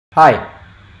Hi,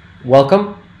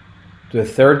 welcome to the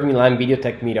third Milan Video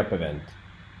Tech meetup event.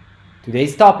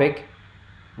 Today's topic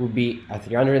will be a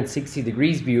 360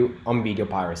 degrees view on video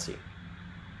piracy.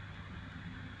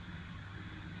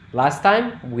 Last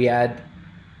time we had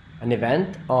an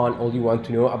event on all you want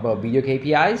to know about video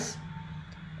KPIs,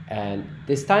 and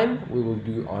this time we will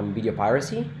do on video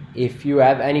piracy. If you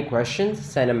have any questions,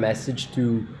 send a message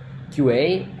to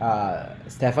QA,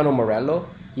 Stefano Morello.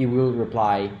 He will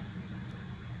reply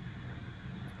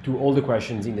to all the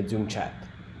questions in the Zoom chat.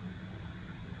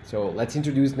 So let's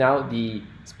introduce now the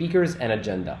speakers and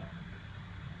agenda.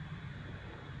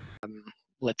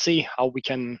 Let's see how we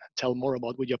can tell more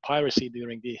about video piracy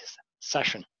during this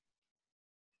session.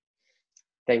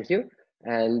 Thank you.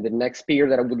 And the next speaker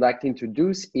that I would like to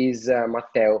introduce is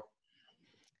Matteo.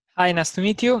 Hi, nice to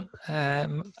meet you.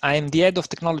 I'm the head of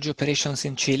technology operations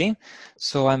in Chile.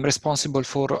 So I'm responsible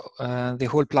for the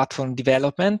whole platform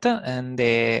development and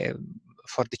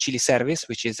for the Chile service,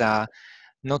 which is a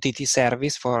no-TT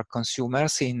service for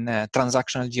consumers in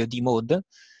transactional GOD mode.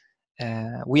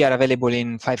 We are available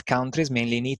in 5 countries,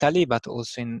 mainly in Italy, but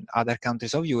also in other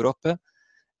countries of Europe.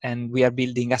 And we are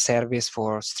building a service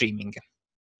for streaming.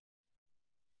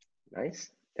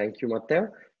 Nice. Thank you, Matteo.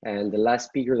 And the last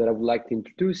speaker that I would like to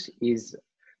introduce is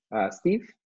Steve.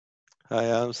 Hi,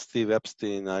 I'm Steve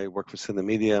Epstein. I work for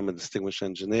Synamedia. I'm a distinguished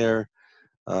engineer.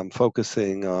 I'm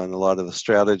focusing on a lot of the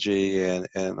strategy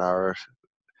and our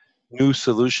new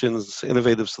solutions,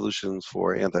 innovative solutions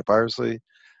for anti-piracy.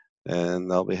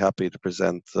 And I'll be happy to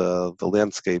present the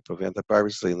landscape of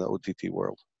anti-piracy in the OTT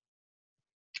world.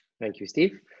 Thank you,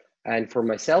 Steve. And for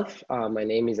myself, my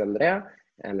name is Andrea,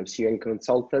 and I'm CUN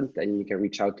consultant, and you can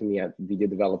reach out to me at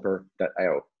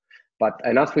videodeveloper.io. But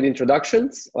enough with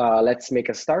introductions, let's make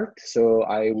a start. So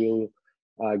I will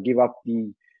give up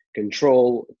the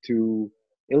control to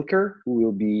Ilker, who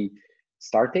will be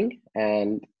starting,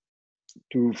 and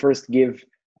to first give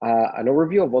an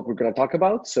overview of what we're going to talk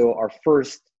about. So our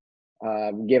first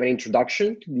give an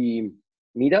introduction to the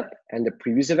meetup and the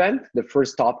previous event. The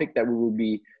first topic that we will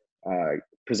be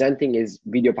presenting is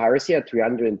video piracy at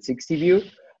 360 view,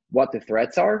 what the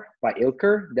threats are by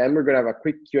Ilker. Then we're going to have a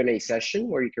quick Q&A session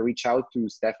where you can reach out to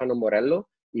Stefano Morello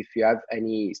if you have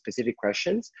any specific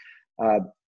questions.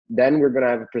 Then we're going to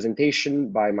have a presentation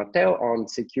by Matteo on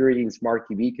security in smart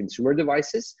TV consumer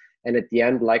devices. And at the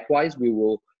end, likewise, we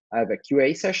will have a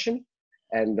QA session.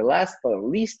 And the last but not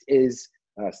least is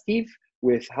Steve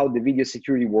with how the video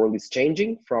security world is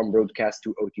changing from broadcast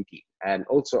to OTT. And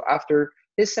also after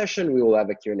this session, we will have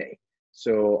a Q&A.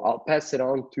 So I'll pass it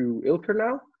on to Ilker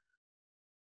now.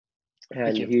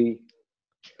 And he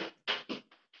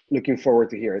looking forward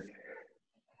to hear it.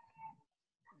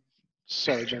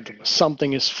 Sorry, gentlemen,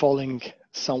 something is falling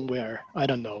somewhere. I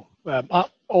don't know.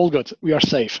 All good. We are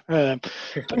safe.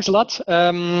 Thanks a lot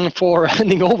for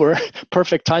handing over.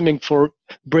 Perfect timing for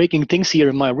breaking things here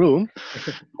in my room.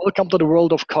 Welcome to the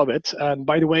world of COVID. And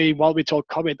by the way, while we talk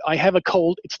COVID, I have a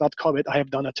cold. It's not COVID. I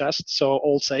have done a test, so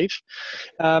all safe.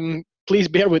 Please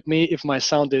bear with me if my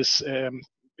sound is,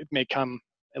 it may come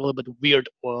a little bit weird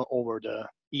over the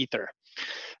ether.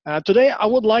 Today, I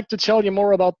would like to tell you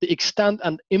more about the extent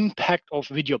and impact of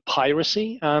video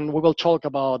piracy, and we will talk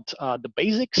about the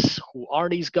basics. Who are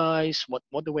these guys? What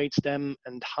motivates them?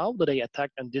 And how do they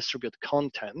attack and distribute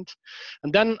content?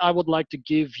 And then I would like to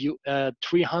give you a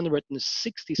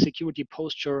 360 security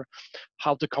posture,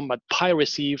 how to combat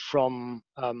piracy from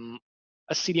a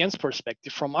CDN's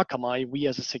perspective, from Akamai, we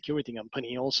as a security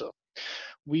company also.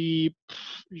 We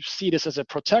see this as a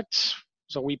protect.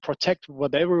 So we protect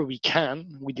whatever we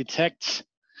can. We detect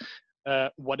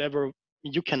whatever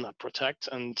you cannot protect,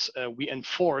 and we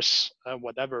enforce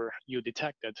whatever you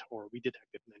detected or we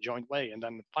detected in a joint way. And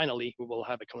then finally, we will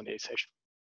have a Q&A session.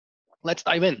 Let's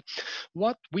dive in.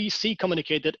 What we see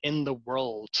communicated in the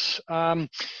world.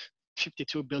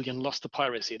 52 billion lost to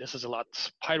piracy. This is a lot.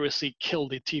 Piracy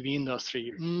killed the TV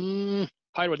industry.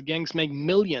 Pirate gangs make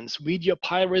millions. Video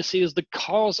piracy is the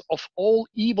cause of all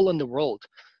evil in the world.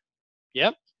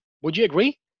 Yeah, would you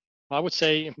agree? I would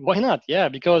say, why not? Yeah,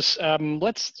 because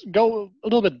let's go a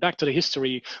little bit back to the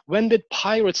history. When did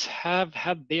pirates have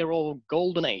had their own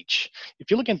golden age? If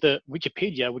you look at the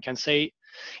Wikipedia, we can say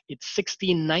it's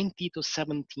 1690 to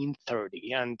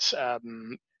 1730.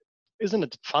 And isn't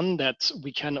it fun that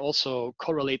we can also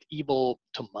correlate evil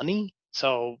to money?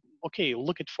 So okay,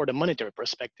 look at for the monetary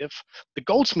perspective. The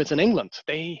goldsmiths in England,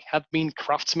 they have been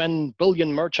craftsmen,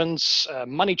 bullion merchants,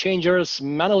 money changers,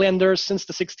 money lenders since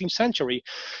the 16th century.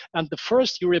 And the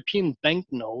first European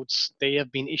banknotes, they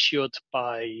have been issued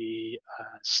by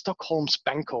Stockholm's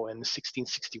Banco in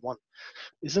 1661.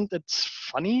 Isn't it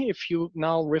funny if you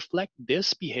now reflect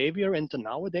this behavior into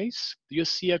nowadays? Do you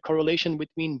see a correlation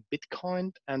between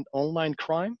Bitcoin and online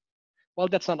crime? Well,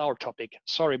 that's not our topic.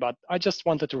 Sorry, but I just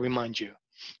wanted to remind you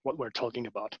what we're talking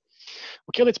about.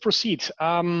 Okay, let's proceed.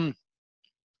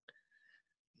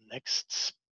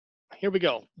 Next, here we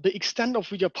go. The extent of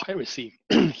video piracy.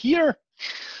 Here,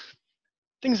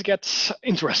 things get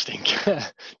interesting.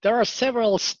 There are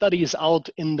several studies out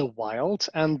in the wild,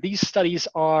 and these studies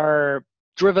are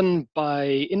driven by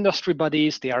industry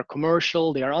bodies. They are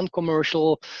commercial, they are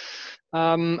uncommercial,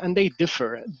 and they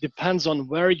differ. Depends on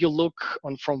where you look,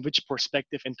 on from which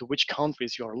perspective, into which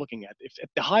countries you are looking at. If at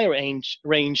the higher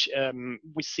range,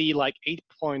 we see like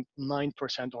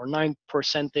 8.9% or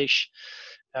 9%ish.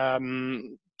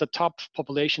 The top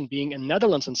population being in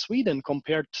Netherlands and Sweden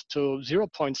compared to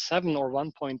 0.7 or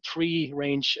 1.3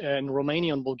 range in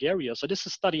Romania and Bulgaria. So this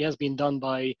study has been done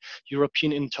by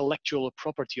European Intellectual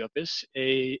Property Office,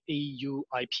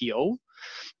 EUIPO,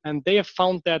 and they have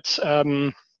found that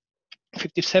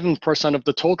 57% of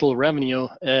the total revenue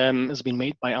has been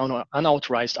made by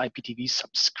unauthorized IPTV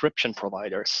subscription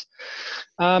providers.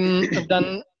 And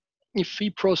then if we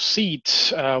proceed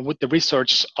with the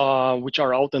research which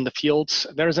are out in the fields,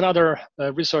 there is another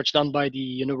research done by the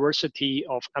University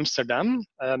of Amsterdam.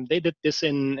 They did this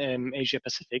in Asia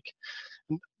Pacific.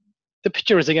 The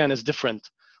picture is different.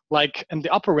 Like in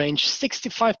the upper range,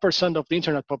 65% of the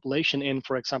internet population in,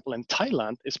 for example, in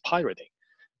Thailand is pirating,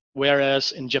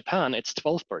 whereas in Japan it's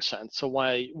 12%. So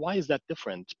why is that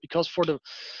different? Because for the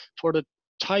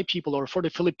Thai people or for the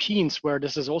Philippines, where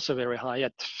this is also very high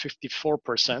at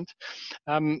 54%,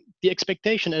 the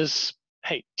expectation is,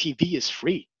 hey, TV is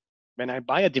free. When I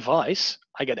buy a device,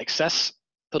 I get access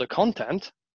to the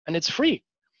content and it's free.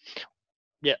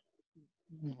 Yeah.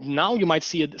 Now you might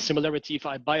see a similarity if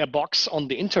I buy a box on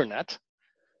the internet,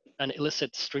 an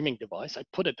illicit streaming device, I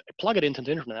plug it into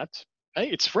the internet, hey,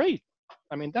 it's free.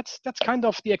 I mean, that's kind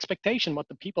of the expectation what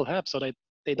the people have, so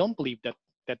they don't believe that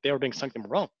they're doing something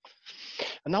wrong.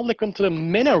 And now look into the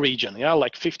MENA region,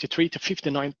 like 53 to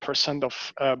 59%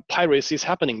 of piracy is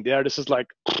happening there. This is like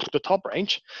the top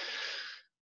range.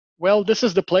 Well, this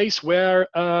is the place where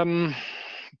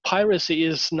piracy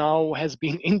has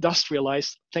been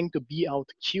industrialized thanks to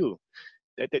BoutQ.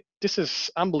 This is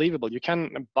unbelievable. You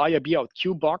can buy a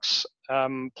BoutQ box,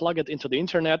 plug it into the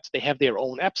internet. They have their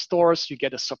own app stores. You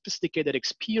get a sophisticated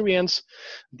experience.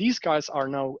 These guys are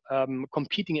now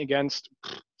competing against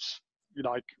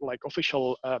like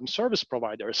official service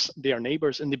providers. They are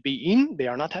neighbors in the BeIN. They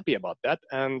are not happy about that.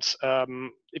 And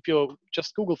if you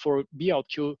just Google for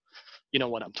BoutQ, you know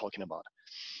what I'm talking about.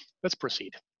 Let's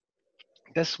proceed.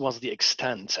 This was the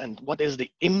extent and what is the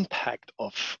impact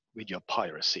of video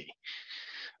piracy.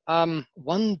 1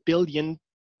 billion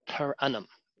per annum.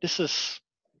 This is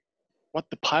what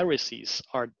the piracies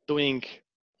are doing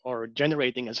or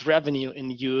generating as revenue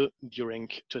in EU during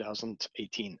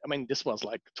 2018. I mean, this was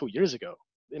like 2 years ago.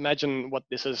 Imagine what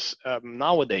this is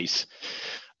nowadays.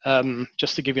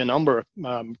 Just to give you a number,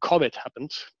 COVID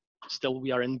happened. Still,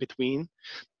 we are in between,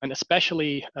 and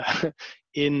especially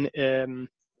in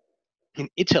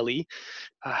Italy,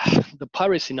 the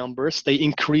piracy numbers, they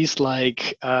increased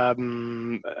like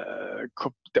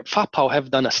FAPAO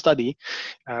have done a study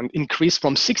and increased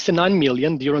from 69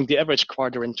 million during the average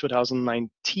quarter in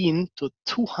 2019 to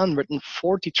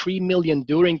 243 million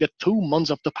during the 2 months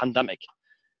of the pandemic.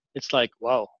 It's like,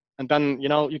 wow. And then,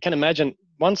 you can imagine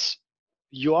once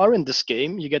you are in this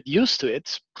game, you get used to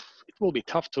it, it will be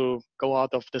tough to go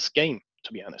out of this game,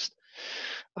 to be honest.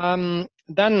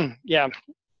 Then, yeah,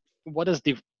 what is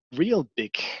the real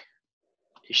big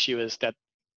issue is that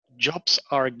jobs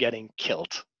are getting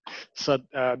killed. So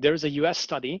there's a US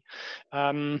study.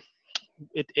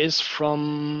 It is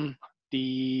from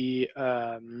the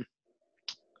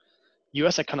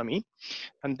US economy,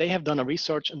 and they have done a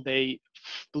research, and they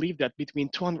believe that between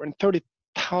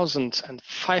 230,000 and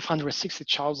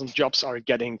 560,000 jobs are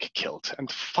getting killed. And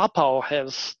FAPAO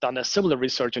has done a similar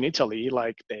research in Italy,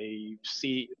 like they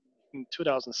see in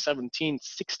 2017,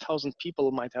 6,000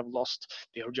 people might have lost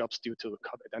their jobs due to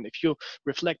COVID. And if you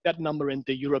reflect that number in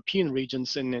the European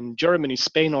regions, in Germany,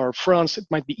 Spain, or France, it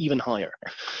might be even higher.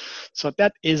 So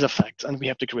that is a fact, and we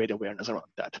have to create awareness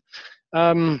around that.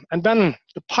 And then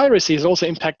the piracy is also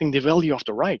impacting the value of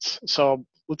the rights. So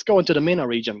let's go into the MENA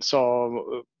region,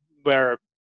 so where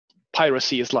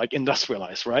piracy is like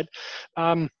industrialized, right?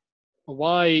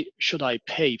 why should I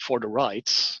pay for the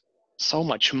rights so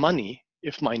much money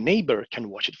if my neighbor can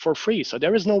watch it for free? So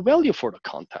there is no value for the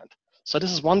content. So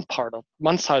this is one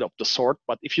side of the sword.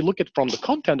 But if you look at from the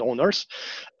content owners,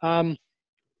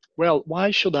 well,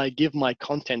 why should I give my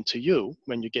content to you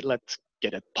when you let's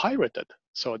get it pirated?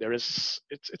 So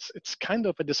it's kind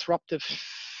of a disruptive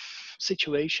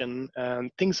situation, and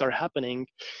things are happening.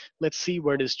 Let's see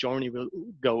where this journey will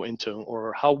go into,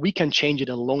 or how we can change it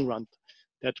in the long run,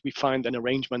 that we find an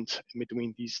arrangement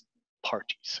between these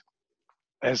parties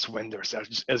as vendors,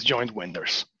 as joint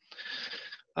vendors.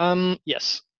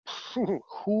 Yes,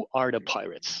 who are the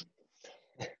pirates?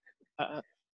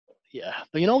 Yeah,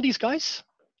 do you know these guys?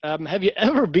 Have you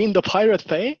ever been to Pirate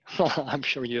Bay? I'm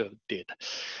sure you did.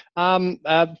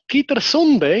 Peter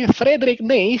Sunde, Frederik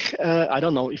Neich, I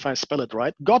don't know if I spell it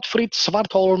right, Gottfried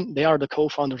Svartholm, they are the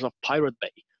co-founders of Pirate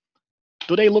Bay.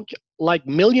 Do they look like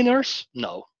millionaires?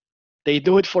 No. They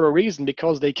do it for a reason,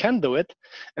 because they can do it,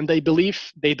 and they believe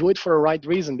they do it for a right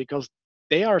reason, because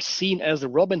they are seen as the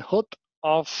Robin Hood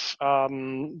of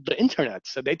the internet.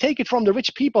 So they take it from the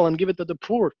rich people and give it to the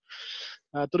poor.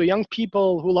 To the young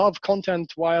people who love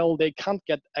content while they can't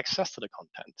get access to the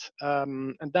content.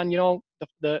 And then,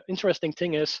 the interesting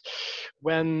thing is,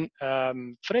 when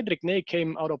Frederik Ney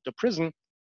came out of the prison,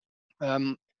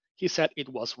 he said it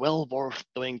was well worth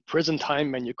doing prison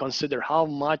time when you consider how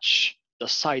much the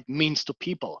site means to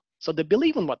people. So they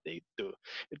believe in what they do.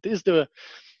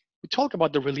 We talk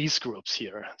about the release groups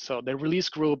here. So the release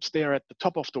groups, they are at the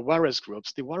top of the Varus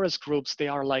groups. The Varus groups, they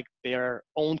are like their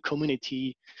own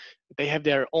community. They have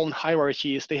their own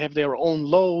hierarchies. They have their own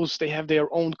laws. They have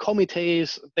their own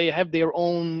committees. They have their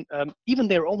own, even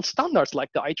their own standards, like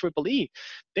the IEEE.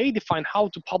 They define how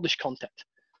to publish content.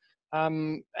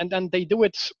 And then they do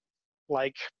it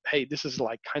like, hey, this is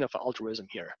like kind of altruism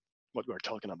here, what we're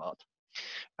talking about.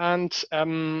 And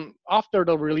after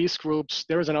the release groups,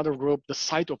 there is another group, the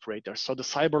site operators. So the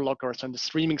cyber lockers and the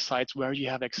streaming sites where you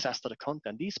have access to the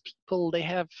content. These people, they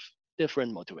have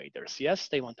different motivators. Yes,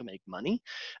 they want to make money,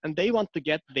 and they want to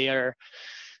get their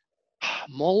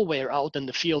malware out in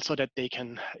the field so that they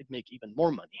can make even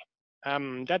more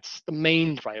money. That's the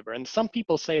main driver. And some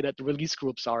people say that the release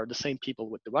groups are the same people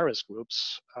with the virus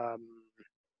groups.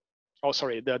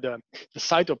 The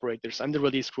site operators and the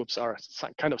release groups are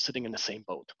kind of sitting in the same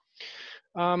boat.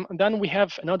 And then we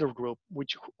have another group,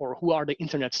 who are the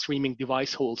internet streaming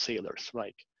device wholesalers,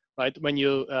 right? When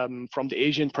you, from the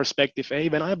Asian perspective, hey,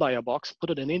 when I buy a box,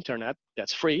 put it in the internet,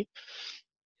 that's free.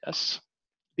 Yes,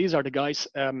 these are the guys.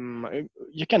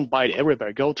 You can buy it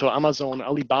everywhere. Go to Amazon,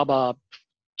 Alibaba,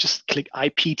 just click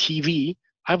IPTV.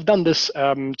 I've done this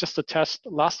just a test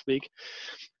last week.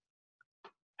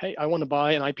 Hey, I want to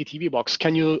buy an IPTV box.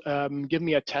 Can you give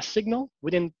me a test signal?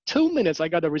 Within 2 minutes, I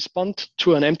got a response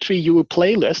to an M3U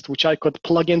playlist, which I could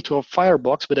plug into a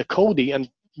Firebox with a Kodi and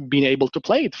being able to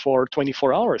play it for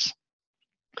 24 hours.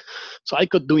 So I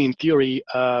could do, in theory,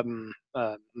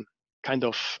 kind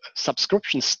of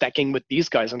subscription stacking with these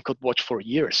guys and could watch for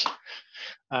years.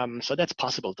 So that's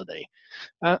possible today.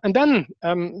 And then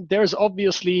there's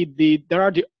obviously there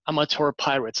are the amateur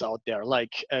pirates out there,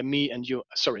 like me and you.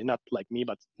 Sorry, not like me,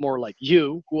 but more like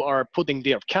you, who are putting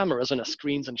their cameras on the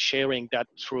screens and sharing that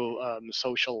through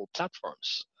social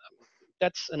platforms.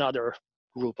 That's another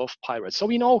group of pirates. So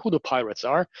we know who the pirates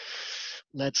are.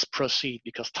 Let's proceed,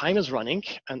 because time is running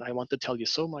and I want to tell you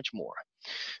so much more.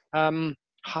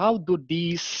 How do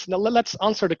these, now let's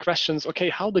answer the questions. Okay,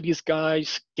 how do these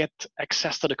guys get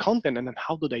access to the content, and then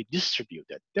how do they distribute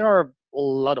it? There are a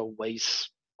lot of ways,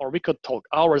 or we could talk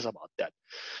hours about that.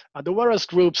 The virus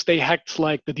groups, they hacked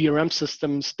like the DRM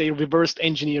systems, they reversed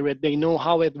engineer it, they know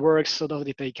how it works so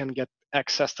that they can get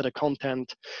access to the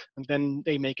content, and then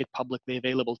they make it publicly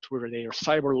available through their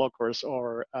cyber lockers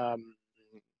or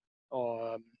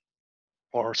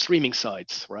streaming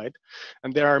sites, right?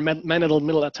 And there are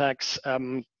man-in-the-middle attacks.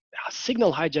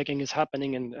 Signal hijacking is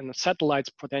happening, and satellites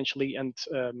potentially, and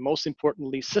most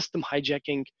importantly, system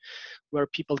hijacking, where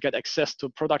people get access to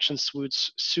production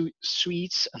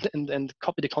suites and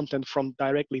copy the content from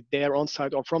directly there on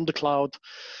site or from the cloud.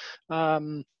 Or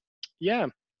an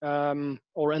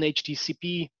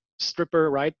HTTP stripper,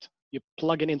 right? You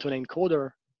plug it into an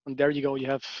encoder, and there you go. You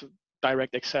have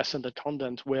direct access on the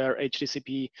content where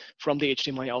HTTP from the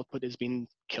HDMI output is being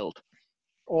killed,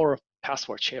 or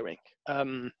password sharing,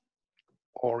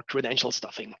 or credential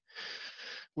stuffing.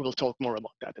 We will talk more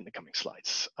about that in the coming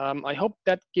slides. I hope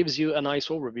that gives you a nice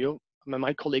overview.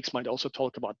 My colleagues might also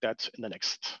talk about that in the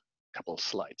next couple of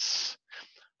slides.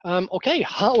 Okay,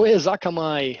 how is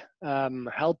Akamai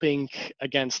helping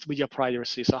against media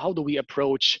piracy? So how do we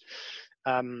approach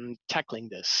tackling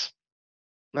this?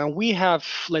 Now we have,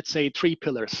 let's say, 3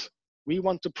 pillars. We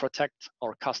want to protect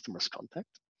our customers' content,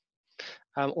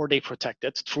 or they protect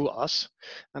it through us.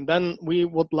 And then we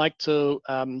would like to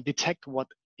detect what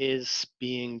is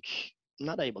being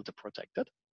not able to protect it.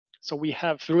 So we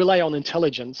rely on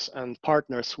intelligence and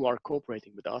partners who are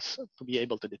cooperating with us to be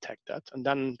able to detect that. And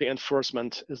then the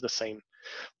enforcement is the same.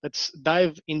 Let's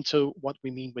dive into what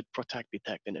we mean with protect,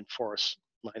 detect, and enforce.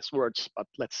 Nice words, but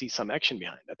let's see some action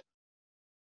behind it.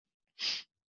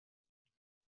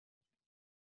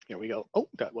 Here we go. Oh,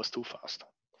 that was too fast.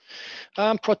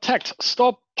 Protect,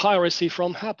 stop piracy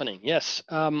from happening. Yes,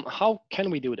 how can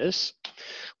we do this?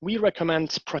 We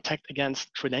recommend protect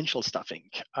against credential stuffing.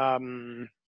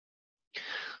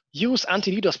 Use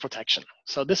anti-DDoS protection.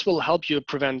 So this will help you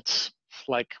prevent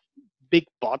like big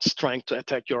bots trying to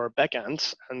attack your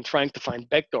backend and trying to find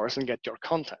backdoors and get your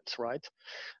content, right?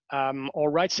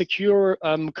 Or write secure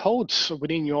code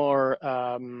within your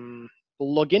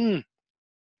login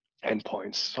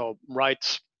endpoints. So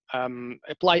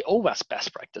apply OWASP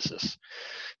best practices.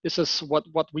 This is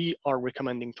what we are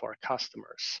recommending to our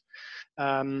customers.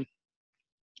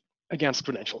 Against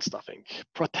credential stuffing.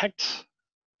 Protect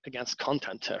against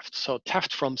content theft. So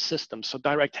theft from systems, so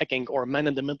direct hacking or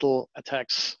man-in-the-middle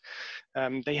attacks,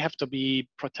 they have to be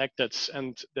protected,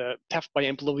 and the theft by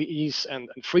employees and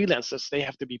freelancers, they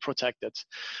have to be protected,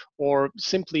 or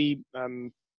simply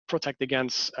protect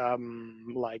against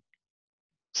like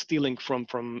stealing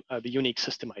from the unique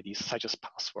system IDs, such as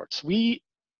passwords. We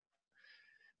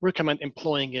recommend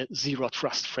employing a zero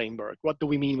trust framework. What do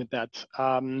we mean with that?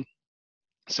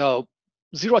 So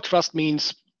zero trust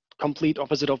means complete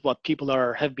opposite of what people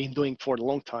have been doing for a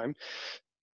long time.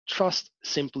 Trust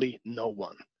simply no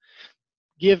one.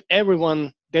 Give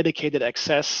everyone dedicated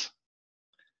access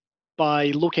by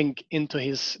looking into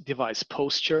his device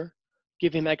posture.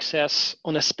 Give him access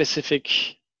on a specific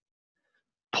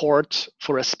port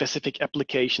for a specific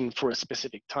application for a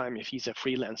specific time if he's a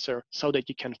freelancer, so that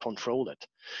you can control it.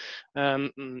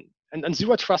 And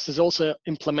zero trust is also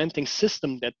implementing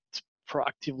system that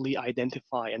proactively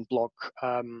identify and block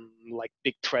like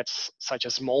big threats such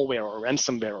as malware or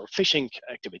ransomware or phishing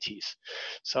activities.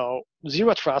 So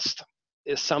zero trust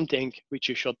is something which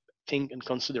you should think and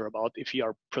consider about if you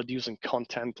are producing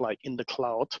content like in the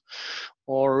cloud,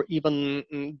 or even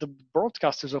the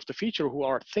broadcasters of the future who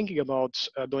are thinking about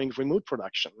doing remote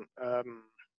production.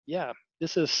 Yeah,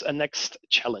 this is a next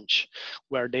challenge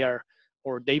where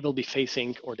they will be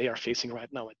facing, or they are facing right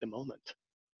now at the moment.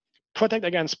 Protect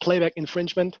against playback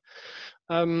infringement.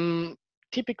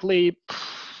 Typically,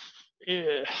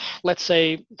 let's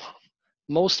say,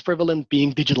 most prevalent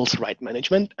being digital right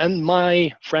management. And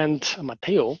my friend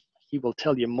Matteo, he will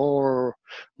tell you more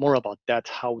about that,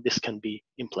 how this can be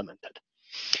implemented.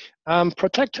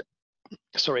 Protect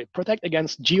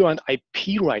against geo and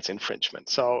IP rights infringement.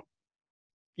 So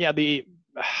yeah, the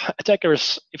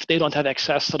attackers, if they don't have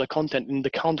access to the content in the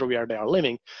country where they are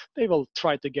living, they will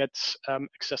try to get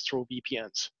access through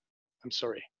VPNs. I'm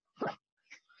sorry.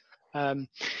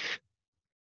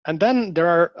 And then there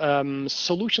are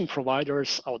solution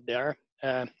providers out there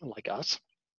like us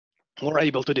who are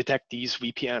able to detect these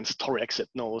VPNs, Tor exit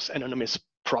nodes, anonymous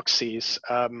proxies,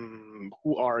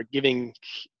 who are giving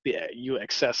you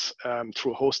access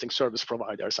through hosting service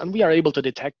providers. And we are able to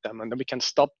detect them, and then we can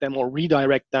stop them or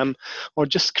redirect them, or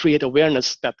just create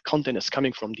awareness that content is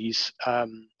coming from these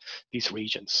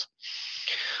regions.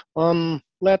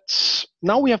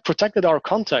 Now we have protected our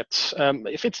content.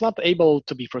 If it's not able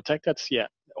to be protected, yeah,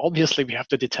 obviously we have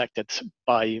to detect it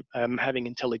by having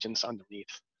intelligence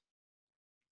underneath.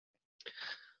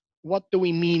 What do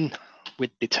we mean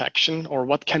with detection, or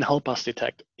what can help us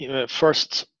detect?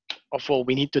 First of all,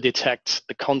 we need to detect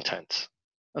the content,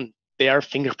 and there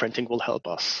fingerprinting will help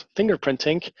us.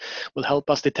 Fingerprinting will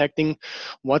help us detecting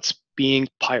what's being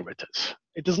pirated.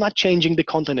 It is not changing the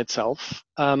content itself.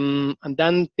 And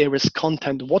then there is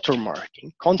content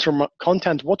watermarking.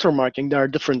 Content watermarking, there are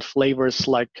different flavors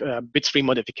like bitstream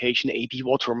modification, AP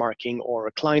watermarking,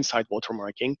 or client-side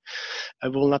watermarking. I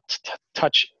will not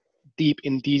touch deep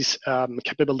in these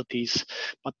capabilities,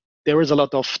 but there is a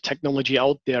lot of technology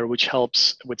out there which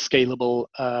helps with scalable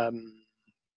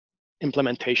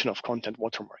implementation of content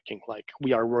watermarking. Like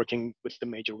we are working with the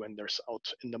major vendors out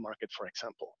in the market, for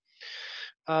example.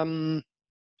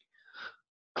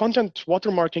 Content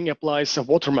watermarking applies a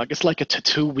watermark. It's like a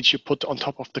tattoo which you put on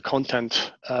top of the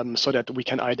content so that we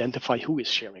can identify who is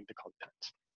sharing the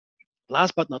content.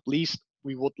 Last but not least,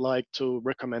 we would like to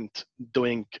recommend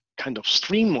doing kind of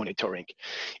stream monitoring.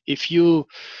 If you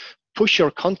push your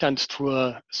content through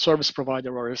a service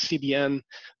provider or a CDN,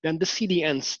 then the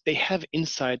CDNs, they have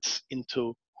insights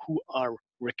into who are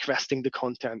requesting the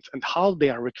content and how they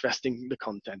are requesting the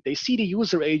content. They see the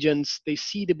user agents, they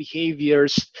see the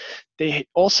behaviors, they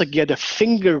also get a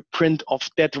fingerprint of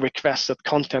that requested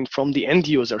content from the end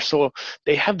user. So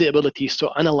they have the abilities to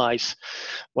analyze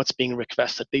what's being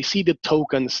requested. They see the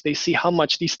tokens, they see how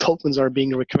much these tokens are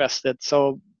being requested.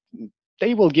 So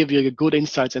they will give you good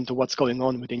insights into what's going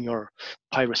on within your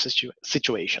piracy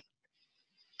situation.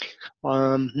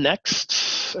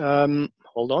 Next,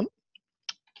 hold on.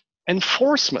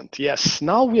 Enforcement, yes.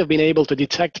 Now we have been able to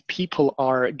detect people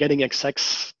are getting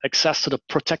access to the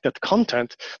protected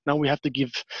content. Now we have to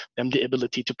give them the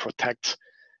ability to protect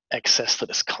access to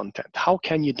this content. How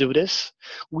can you do this?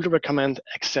 We recommend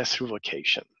access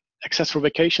revocation. Access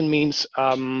revocation means,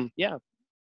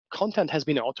 content has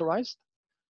been authorized.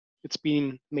 It's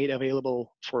been made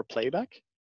available for playback.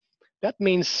 That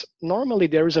means normally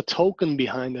there is a token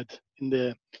behind it in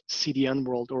the CDN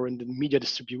world or in the media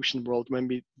distribution world when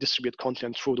we distribute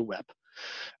content through the web.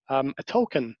 A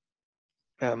token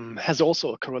has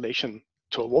also a correlation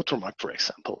to a watermark, for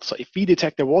example. So if we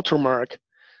detect a watermark,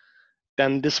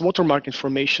 then this watermark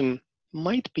information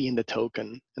might be in the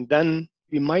token, and then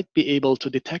we might be able to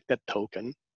detect that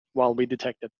token while we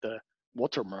detected the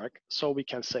watermark. So we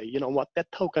can say, you know what,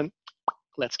 that token,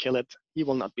 let's kill it. You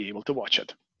will not be able to watch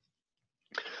it.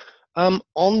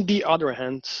 On the other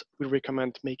hand, we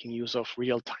recommend making use of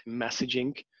real-time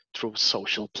messaging through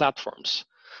social platforms.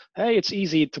 Hey, it's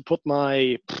easy to put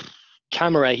my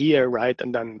camera here, right,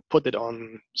 and then put it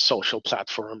on social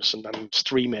platforms and then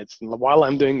stream it. And while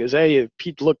I'm doing this, hey,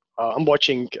 Pete, look, I'm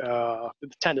watching the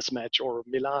tennis match or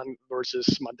Milan versus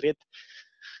Madrid.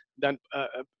 Then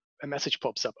a message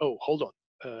pops up. Oh, hold on.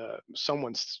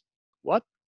 Someone's, what?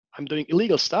 I'm doing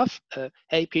illegal stuff.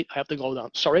 Hey, Pete, I have to go down.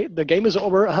 Sorry, the game is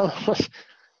over.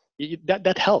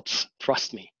 That helps,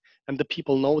 trust me. And the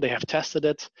people know, they have tested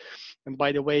it. And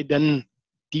by the way, then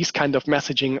these kind of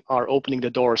messaging are opening the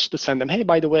doors to send them, hey,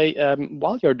 by the way,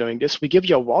 while you're doing this, we give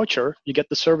you a voucher. You get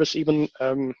the service even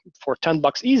for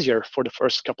 $10 easier for the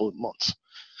first couple of months.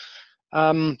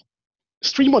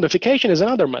 Stream modification is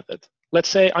another method. Let's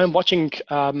say I'm watching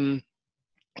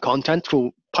content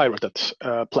through pirated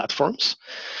platforms.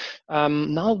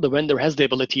 Now the vendor has the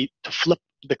ability to flip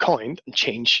the coin and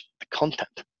change the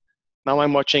content. Now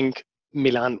I'm watching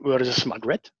Milan versus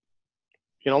Madrid.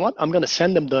 You know what? I'm going to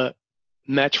send them the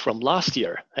match from last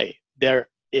year. Hey, there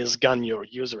is gone your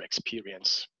user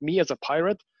experience. Me as a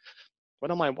pirate,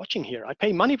 what am I watching here? I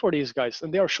pay money for these guys,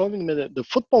 and they are showing me the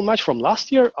football match from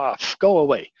last year. Go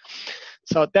away.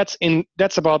 So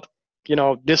that's about, you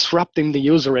know, disrupting the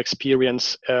user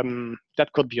experience.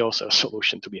 That could be also a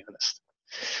solution, to be honest.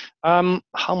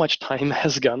 How much time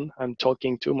has gone? I'm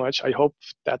talking too much. I hope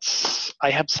I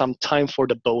have some time for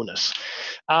the bonus.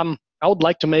 I would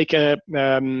like to make a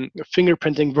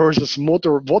fingerprinting versus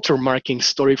watermarking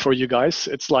story for you guys.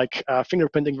 It's like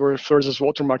fingerprinting versus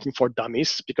watermarking for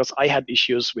dummies, because I had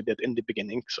issues with it in the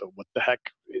beginning. So what the heck?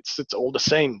 It's all the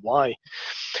same. Why?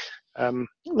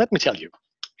 Let me tell you.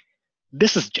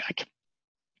 This is Jack.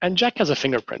 And Jack has a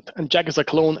fingerprint, and Jack is a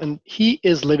clone, and he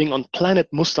is living on planet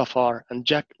Mustafar, and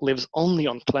Jack lives only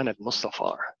on planet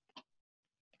Mustafar.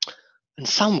 And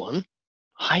someone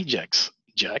hijacks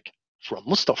Jack from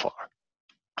Mustafar.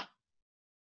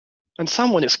 And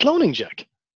someone is cloning Jack.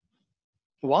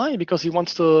 Why? Because he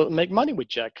wants to make money with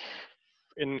Jack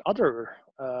in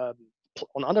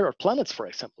on other planets, for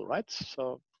example, right?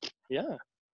 So, yeah.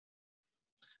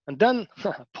 And then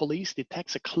police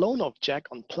detects a clone of Jack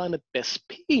on planet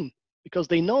Bespin, because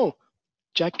they know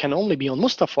Jack can only be on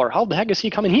Mustafar. How the heck is he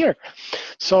coming here?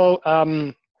 So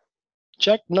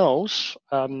Jack knows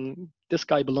this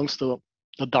guy belongs to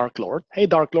the Dark Lord. Hey,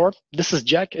 Dark Lord, this is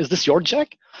Jack. Is this your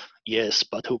Jack? Yes,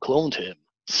 but who cloned him?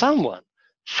 Someone.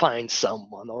 Find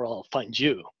someone or I'll find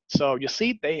you. So you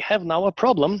see, they have now a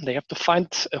problem. They have to find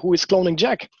who is cloning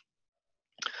Jack.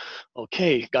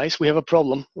 Okay, guys, we have a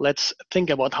problem. Let's think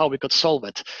about how we could solve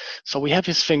it. So we have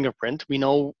his fingerprint. We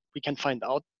know we can find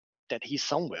out that he's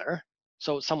somewhere.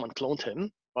 So someone cloned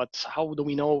him, but how do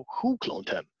we know who cloned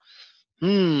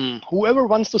him? Whoever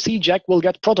wants to see Jack will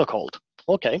get protocoled.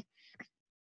 Okay.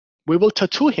 We will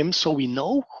tattoo him so we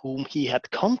know whom he had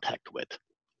contact with.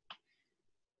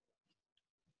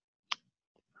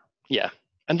 Yeah.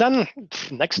 And then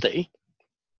next day,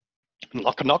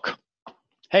 knock, knock.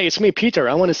 Hey, it's me, Peter.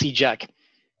 I want to see Jack.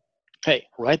 Hey,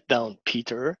 write down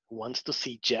Peter wants to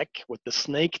see Jack with the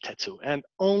snake tattoo, and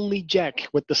only Jack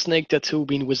with the snake tattoo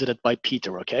being visited by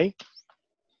Peter, okay?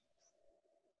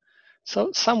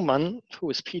 So someone, who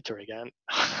is Peter again,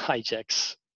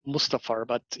 hijacks Mustafar,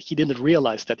 but he didn't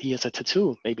realize that he has a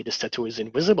tattoo. Maybe this tattoo is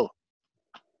invisible.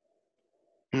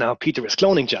 Now Peter is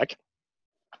cloning Jack.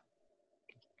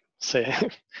 say,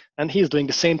 and he's doing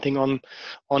the same thing on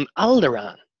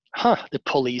Alderaan. The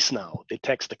police now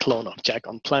detects the clone of Jack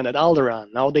on planet Alderaan.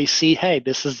 Now they see, hey,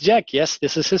 this is Jack. Yes,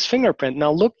 this is his fingerprint.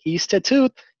 Now look, he's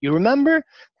tattooed. You remember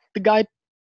the guy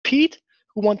Pete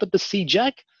who wanted to see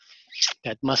Jack?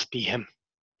 That must be him.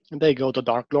 And they go to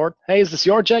Dark Lord. Hey, is this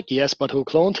your Jack? Yes, but who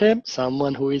cloned him?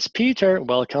 Someone who is Peter.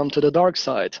 Welcome to the dark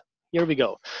side. Here we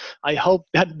go. I hope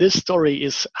that this story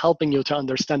is helping you to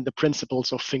understand the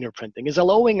principles of fingerprinting. It's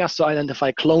allowing us to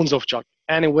identify clones of Jack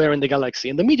anywhere in the galaxy.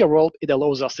 In the media world, it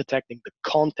allows us detecting the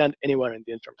content anywhere in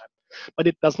the internet. But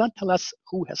it does not tell us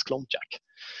who has cloned Jack.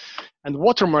 And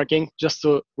watermarking, just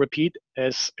to repeat,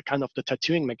 is a kind of the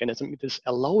tattooing mechanism. It is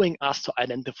allowing us to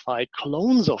identify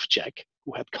clones of Jack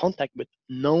who had contact with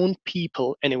known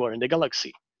people anywhere in the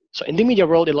galaxy. So in the media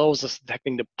world, it allows us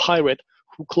detecting the pirate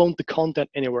who cloned the content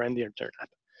anywhere in the internet.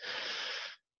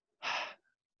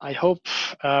 I hope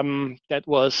that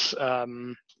was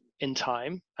in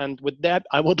time. And with that,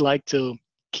 I would like to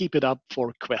keep it up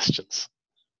for questions.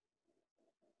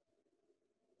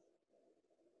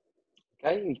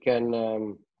 Okay, you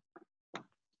can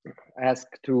ask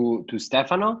to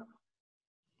Stefano.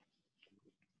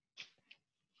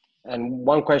 And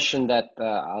one question that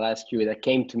I'll ask you that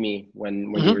came to me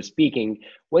when you were speaking,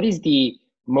 what is the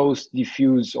most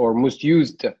diffuse or most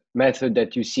used method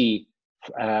that you see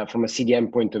from a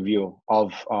CDN point of view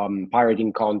of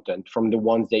pirating content from the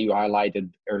ones that you highlighted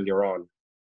earlier on?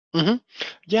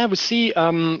 Yeah, we see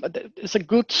it's a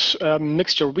good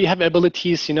mixture. We have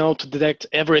abilities, to detect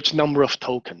average number of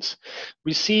tokens.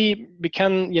 We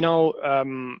can,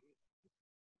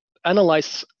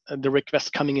 analyze the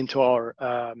request coming into our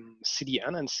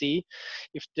CDN and see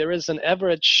if there is an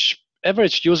average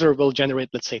user will generate,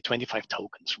 let's say, 25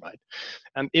 tokens, right?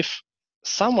 And if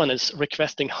someone is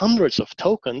requesting hundreds of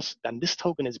tokens, then this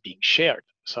token is being shared.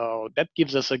 So that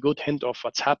gives us a good hint of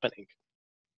what's happening.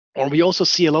 Or we also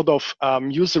see a lot of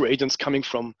user agents coming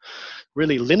from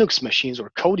really Linux machines or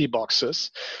Kodi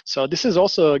boxes. So this is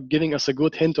also giving us a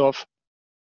good hint of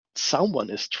someone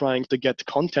is trying to get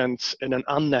content in an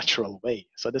unnatural way.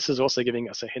 So this is also giving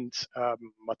us a hint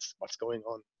what's going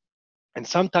on. And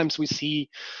sometimes we see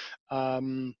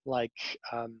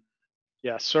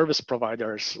service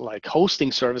providers, like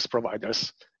hosting service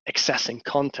providers, accessing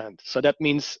content. So that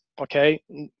means, okay,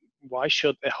 why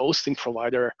should a hosting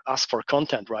provider ask for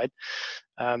content, right?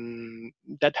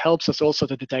 That helps us also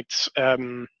to detect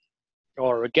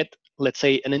or get, let's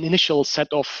say, an initial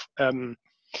set of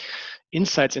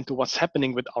insights into what's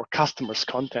happening with our customers'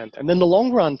 content. And in the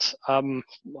long run,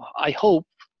 I hope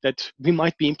that we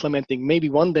might be implementing maybe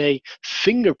one day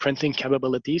fingerprinting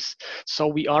capabilities, so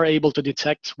we are able to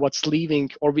detect what's leaving,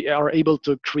 or we are able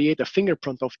to create a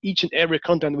fingerprint of each and every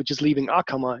content which is leaving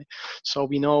Akamai. So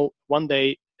we know one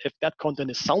day if that content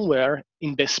is somewhere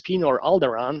in Bespin or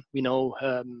Alderaan, we know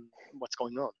what's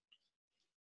going on.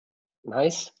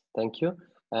 Nice, thank you.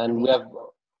 And we have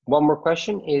one more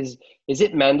question. Is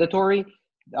it mandatory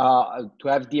to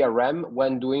have DRM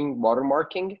when doing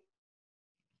watermarking?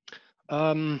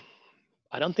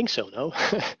 I don't think so, no.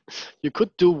 You could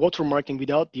do watermarking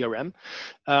without DRM.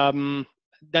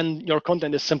 Then your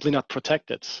content is simply not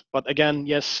protected. But again,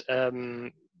 yes,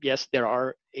 there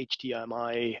are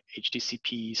HDMI,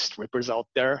 HDCP strippers out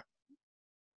there,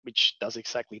 which does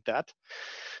exactly that.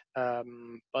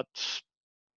 But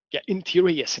yeah, in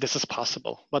theory, yes, this is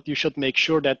possible. But you should make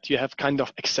sure that you have kind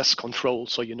of access control,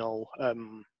 so you know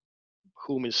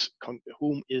whom is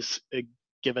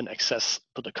given access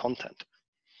to the content.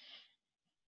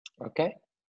 Okay,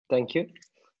 thank you.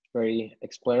 Very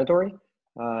explanatory.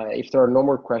 If there are no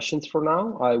more questions for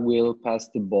now, I will pass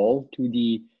the ball to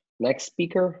the next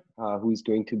speaker, who is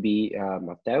going to be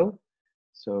Matteo.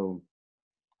 So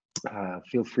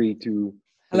feel free to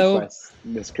request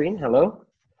the screen. Hello,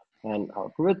 and I'll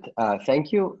approve it.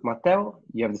 Thank you, Matteo.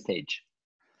 You have the stage.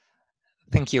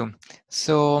 Thank you.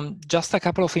 So just a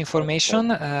couple of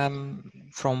information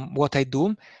from what I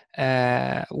do.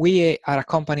 We are a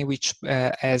company which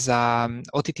has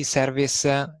OTT service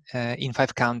in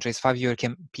 5 countries, 5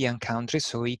 European countries,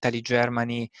 so Italy,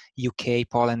 Germany, UK,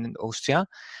 Poland, and Austria.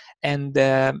 And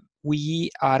we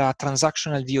are a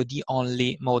transactional VOD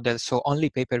only model, so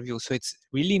only pay-per-view. So it's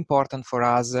really important for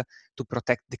us to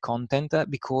protect the content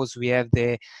because we have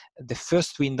the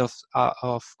first window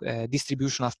of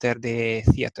distribution after the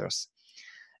theaters.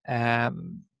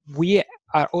 We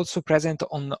are also present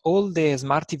on all the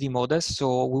smart TV models,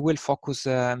 so we will focus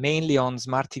mainly on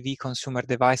smart TV consumer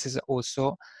devices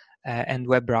also and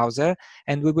web browser,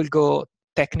 and we will go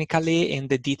technically in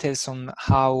the details on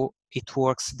how it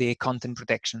works, the content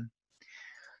protection.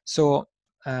 So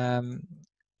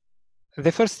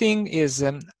the first thing is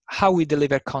how we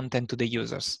deliver content to the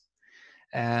users.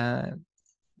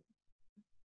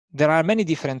 There are many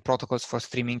different protocols for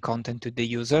streaming content to the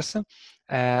users.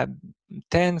 10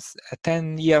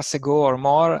 years ago or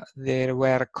more, there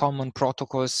were common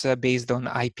protocols based on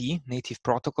IP, native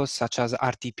protocols such as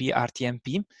RTP,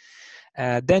 RTMP.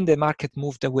 Then the market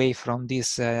moved away from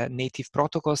these native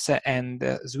protocols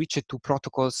and switched to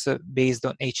protocols based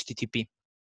on HTTP.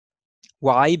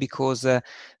 Why? Because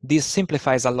this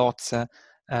simplifies a lot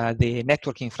the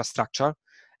network infrastructure,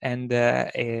 and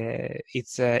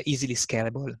it's easily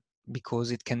scalable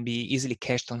because it can be easily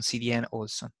cached on CDN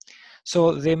also.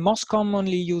 So the most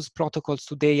commonly used protocols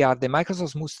today are the Microsoft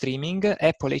Smooth Streaming,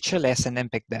 Apple HLS, and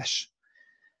MPEG-Dash.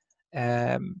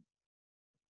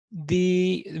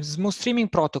 The Smooth Streaming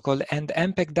Protocol and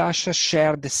MPEG-Dash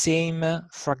share the same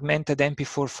fragmented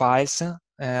MP4 files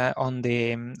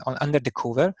under the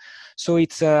cover, so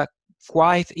it's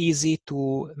quite easy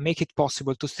to make it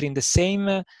possible to stream the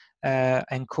same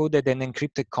encoded and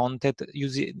encrypted content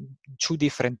using two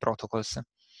different protocols.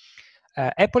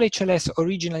 Apple HLS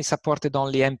originally supported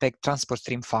only MPEG transport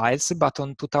stream files, but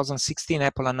in 2016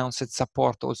 Apple announced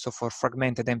support also for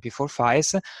fragmented MP4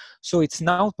 files, so it's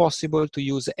now possible to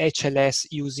use HLS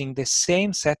using the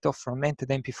same set of fragmented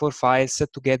MP4 files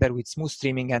together with smooth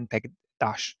streaming and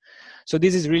MPEG-Dash. So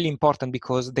this is really important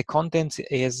because the content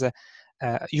is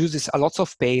uses a lot of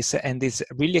space and is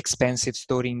really expensive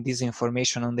storing this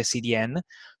information on the CDN.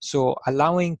 So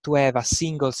allowing to have a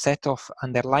single set of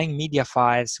underlying media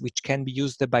files which can be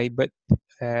used by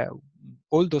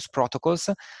all those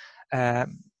protocols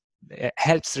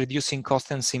helps reducing cost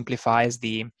and simplifies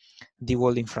the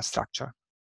whole infrastructure.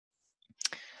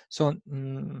 So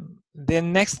the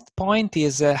next point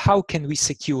is how can we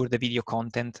secure the video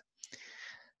content?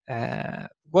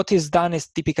 What is done is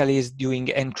typically doing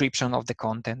encryption of the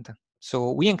content.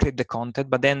 So we encrypt the content,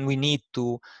 but then we need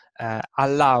to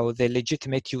allow the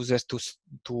legitimate users to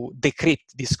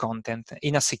decrypt this content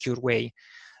in a secure way.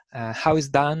 How is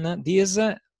done this?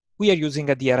 We are using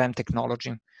a DRM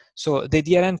technology. So the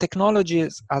DRM technology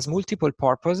has multiple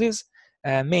purposes.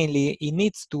 Mainly, it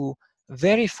needs to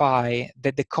verify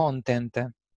that the content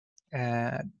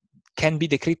can be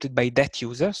decrypted by that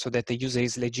user, so that the user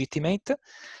is legitimate.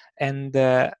 And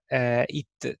it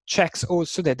checks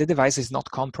also that the device is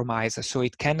not compromised, so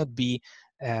it cannot be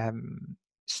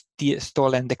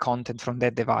stolen the content from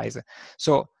that device.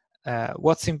 So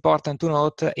what's important to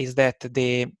note is that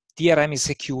the DRM is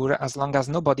secure as long as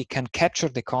nobody can capture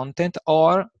the content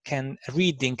or can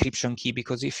read the encryption key,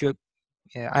 because if you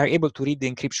are able to read the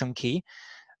encryption key,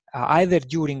 either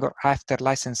during or after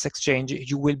license exchange,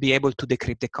 you will be able to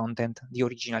decrypt the content, the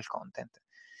original content.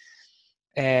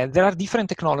 There are different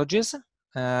technologies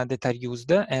that are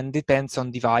used, and depends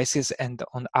on devices and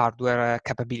on hardware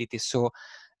capabilities. So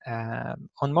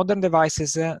on modern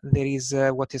devices, there is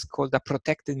what is called a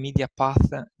protected media path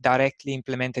directly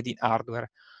implemented in hardware.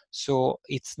 So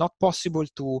it's not possible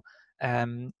to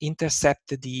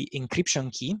intercept the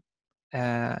encryption key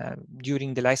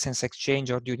during the license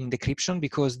exchange or during decryption,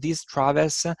 because this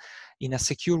travels in a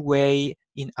secure way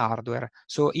in hardware.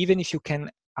 So even if you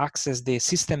can access the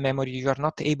system memory, you are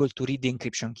not able to read the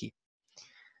encryption key.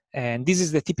 And this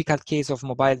is the typical case of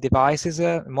mobile devices,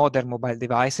 modern mobile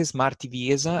devices, smart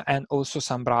TVs, and also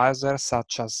some browsers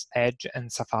such as Edge and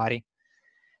Safari.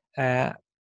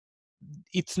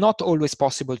 It's not always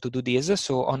possible to do this.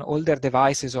 So on older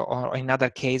devices or in other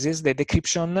cases, the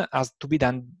decryption has to be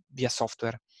done via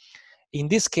software. In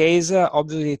this case,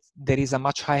 obviously, there is a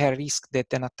much higher risk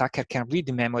that an attacker can read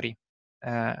the memory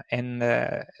and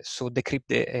so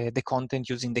decrypt the content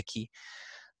using the key.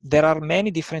 There are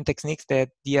many different techniques that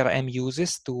DRM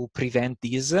uses to prevent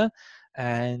this,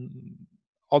 and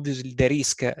obviously the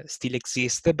risk still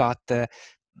exists, but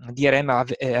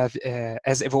DRM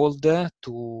has evolved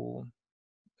to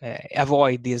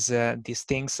avoid these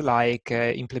things, like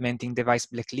implementing device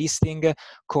blacklisting,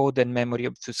 code and memory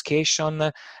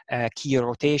obfuscation, key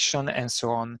rotation, and so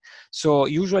on. So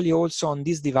usually also on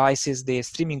these devices, the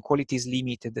streaming quality is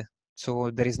limited.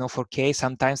 So there is no 4K,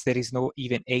 sometimes there is no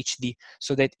even HD,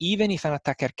 so that even if an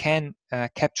attacker can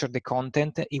capture the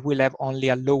content, it will have only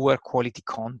a lower quality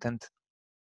content.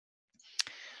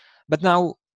 But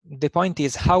now the point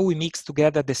is how we mix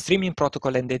together the streaming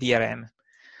protocol and the DRM.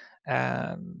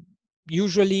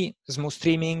 Usually, smooth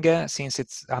streaming, since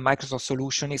it's a Microsoft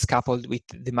solution, is coupled with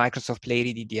the Microsoft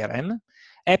PlayReady DRM.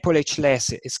 Apple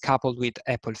HLS is coupled with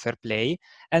Apple FairPlay,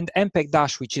 and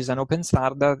MPEG-Dash, which is an open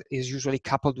standard, is usually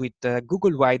coupled with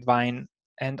Google Widevine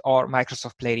and or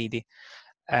Microsoft PlayReady.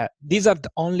 These are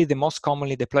only the most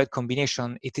commonly deployed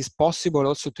combination. It is possible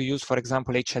also to use, for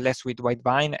example, HLS with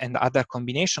Widevine and other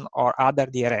combination or other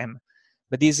DRM.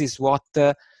 But this is what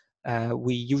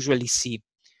we usually see.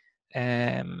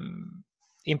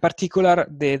 In particular,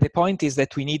 the point is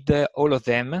that we need all of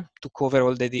them to cover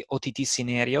all the OTT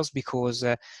scenarios, because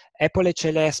Apple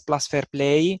HLS plus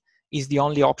Fairplay is the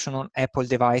only option on Apple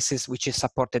devices which is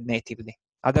supported natively.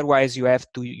 Otherwise, you have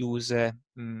to use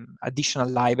additional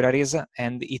libraries,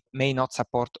 and it may not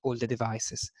support all the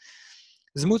devices.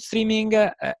 Smooth streaming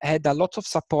had a lot of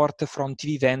support from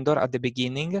TV vendor at the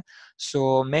beginning,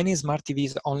 so many smart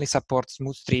TVs only support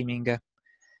smooth streaming.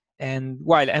 And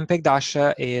while MPEG-Dash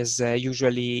is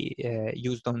usually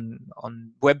used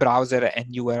on web browser and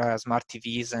newer smart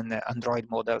TVs and Android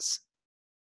models.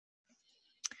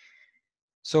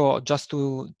 So just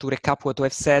to recap what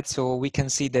we've said, so we can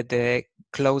see that the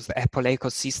closed Apple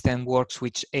ecosystem works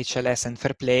with HLS and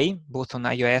Fairplay, both on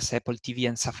iOS, Apple TV,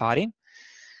 and Safari.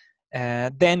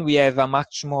 Then we have a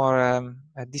much more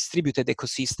distributed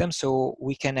ecosystem, so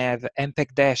we can have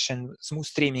MPEG-Dash and smooth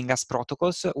streaming as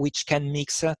protocols, which can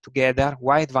mix together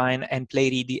Widevine and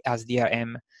PlayReady as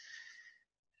DRM.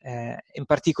 In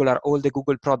particular, all the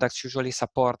Google products usually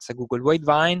supports Google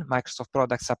Widevine, Microsoft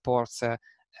product supports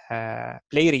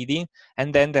PlayReady,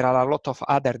 and then there are a lot of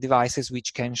other devices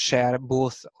which can share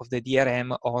both of the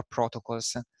DRM or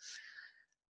protocols.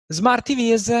 Smart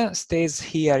TVs stays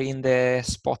here in the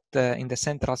spot, in the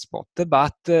central spot,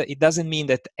 but it doesn't mean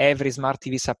that every smart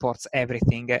TV supports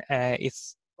everything.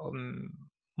 It's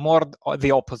more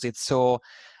the opposite. So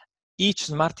each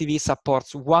smart TV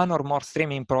supports one or more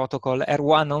streaming protocol or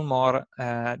one or more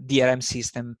DRM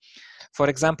system. For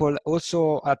example,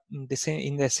 also in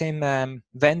the same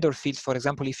vendor field, for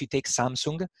example, if you take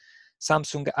Samsung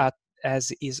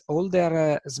has its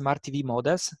older smart TV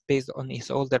models based on its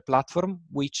older platform,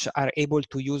 which are able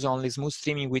to use only smooth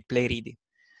streaming with PlayReady.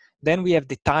 Then we have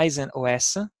the Tizen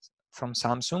OS from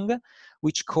Samsung,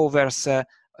 which covers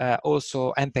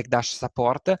also MPEG-Dash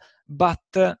support, but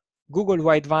Google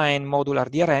Widevine modular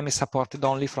DRM is supported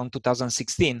only from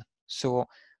 2016. So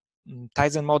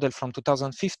Tizen model from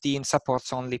 2015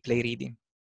 supports only PlayReady.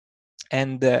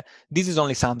 And this is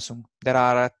only Samsung. There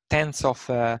are tens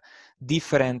of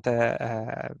different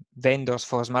vendors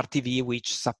for smart TV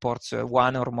which supports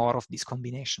one or more of this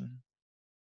combination.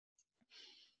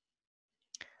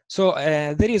 So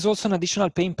there is also an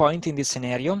additional pain point in this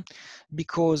scenario,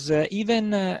 because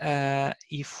even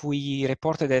if we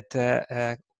reported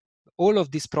that all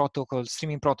of these protocols,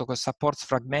 streaming protocols, supports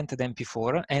fragmented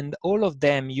MP4, and all of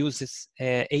them uses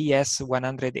AES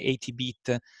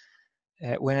 180-bit,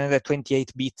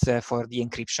 128 bits for the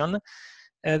encryption.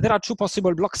 There are two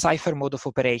possible block cipher mode of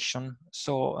operation.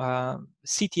 So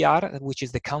CTR, which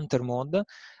is the counter mode,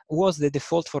 was the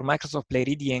default for Microsoft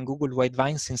PlayReady and Google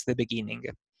Widevine since the beginning.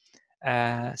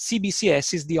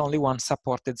 CBCS is the only one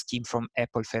supported scheme from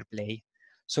Apple Fairplay.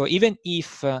 So even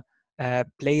if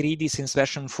PlayReady since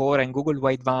version 4 and Google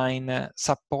Widevine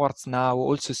supports now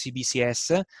also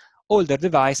CBCS, older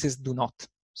devices do not.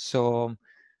 So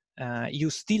you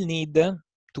still need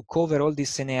to cover all these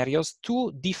scenarios,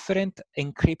 two different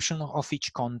encryption of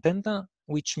each content,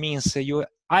 which means you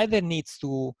either need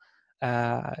to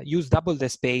use double the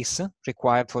space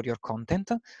required for your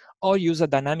content, or use a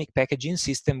dynamic packaging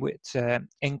system which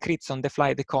encrypts on the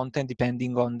fly the content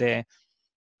depending on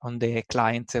the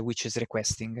client which is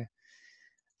requesting.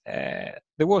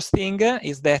 The worst thing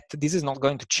is that this is not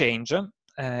going to change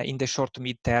in the short to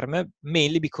mid-term,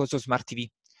 mainly because of Smart TV.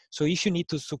 So if you need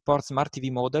to support Smart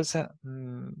TV models,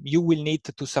 you will need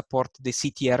to support the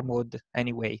CTR mode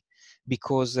anyway,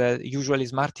 because usually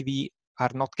Smart TV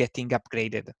are not getting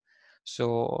upgraded.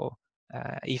 So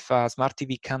if a Smart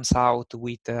TV comes out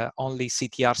with only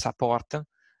CTR support,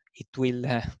 it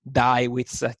will die with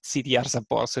CTR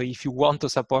support. So if you want to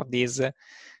support this,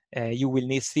 you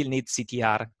will still need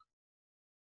CTR.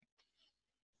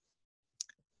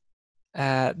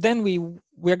 Then we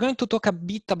are going to talk a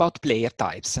bit about player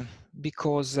types,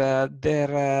 because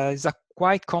there is a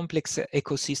quite complex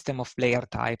ecosystem of player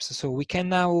types. So we can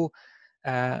now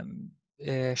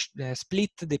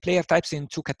split the player types in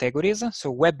two categories.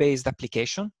 So web-based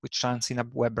application, which runs in a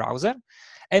web browser,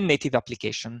 and native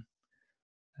application.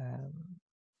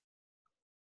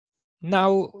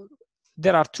 Now,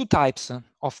 there are two types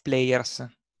of players.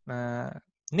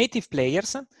 Native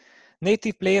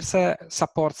players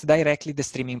supports directly the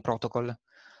streaming protocol.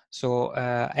 So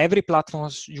every platform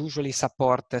usually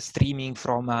supports streaming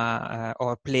from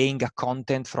or playing a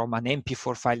content from an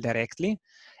MP4 file directly.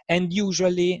 And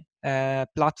usually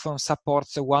platform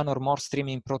supports one or more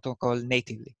streaming protocol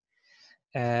natively.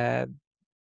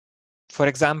 For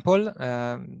example,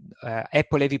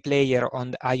 Apple AV Player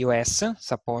on iOS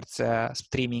supports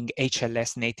streaming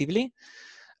HLS natively.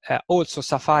 Also,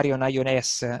 Safari on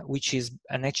iOS, which is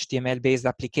an HTML-based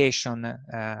application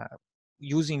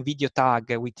using video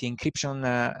tag with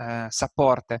encryption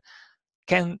support,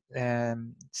 can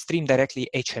stream directly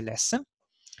HLS.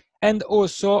 And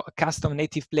also, custom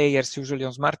native players, usually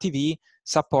on Smart TV,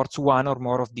 supports one or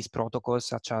more of these protocols,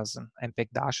 such as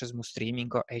MPEG-Dash, Smooth Streaming,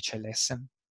 or HLS.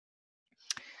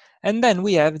 And then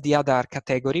we have the other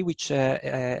category, which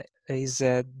is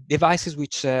devices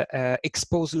which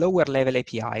expose lower level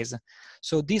APIs.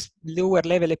 So these lower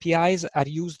level APIs are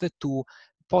used to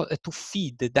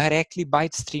feed directly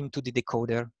byte stream to the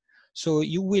decoder. So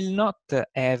you will not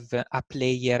have a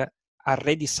player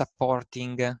already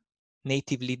supporting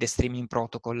natively the streaming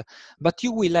protocol, but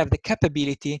you will have the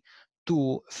capability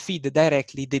to feed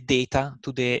directly the data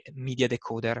to the media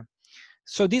decoder.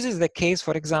 So this is the case,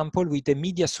 for example, with the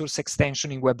media source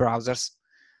extension in web browsers.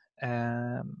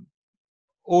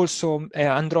 Also,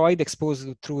 Android exposed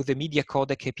through the media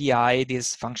codec API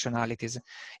these functionalities.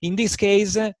 In this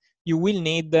case, you will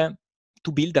need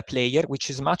to build a player, which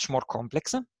is much more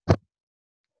complex,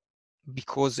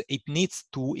 because it needs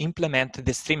to implement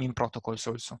the streaming protocols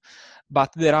also.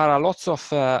 But there are lots of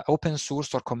open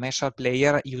source or commercial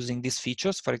player using these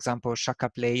features, for example, Shaka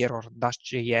Player or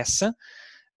Dash.js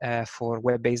for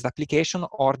web-based application,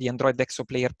 or the Android Exo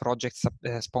Player project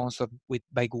sponsored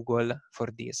by Google for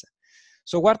this.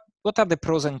 So what are the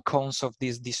pros and cons of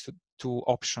these two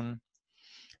options?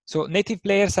 So native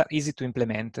players are easy to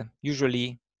implement.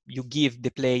 Usually you give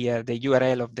the player the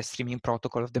URL of the streaming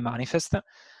protocol of the manifest,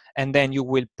 and then you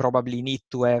will probably need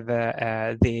to have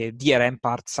the DRM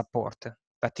part support,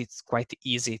 but it's quite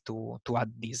easy to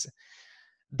add this.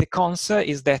 The cons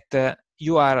is that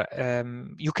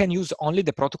you can use only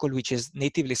the protocol which is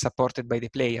natively supported by the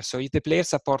player. So if the player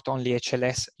supports only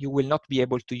HLS, you will not be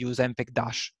able to use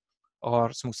MPEG-Dash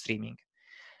or Smooth Streaming.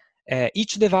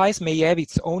 Each device may have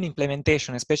its own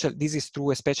implementation, this is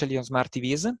true especially on smart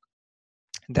TVs.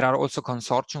 There are also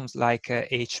consortiums like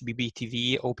HBB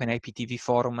TV, OpenIPTV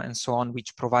Forum, and so on,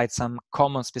 which provide some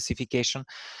common specification.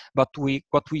 But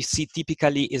what we see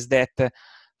typically is that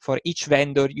for each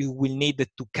vendor, you will need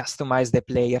to customize the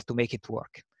player to make it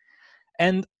work.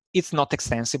 And it's not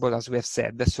extensible, as we have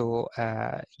said. So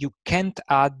you can't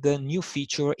add a new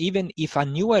feature, even if a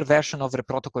newer version of the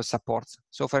protocol supports.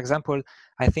 So for example,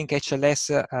 I think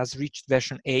HLS has reached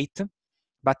version 8.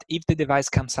 But if the device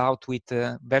comes out with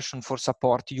version 4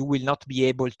 support, you will not be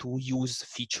able to use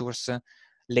features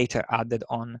later added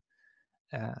on.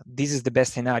 This is the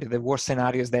best scenario. The worst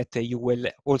scenario is that you will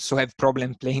also have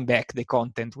problem playing back the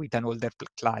content with an older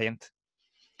client.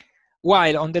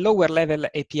 While on the lower level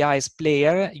APIs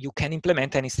player, you can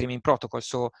implement any streaming protocol.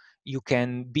 So you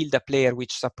can build a player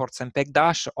which supports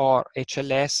MPEG-Dash or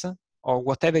HLS or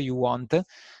whatever you want,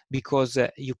 because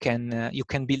you can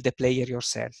build the player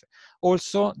yourself.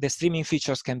 Also, the streaming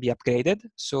features can be upgraded.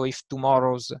 So if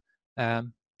tomorrow's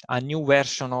a new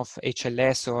version of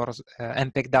HLS or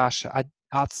MPEG-Dash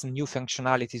adds new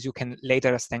functionalities, you can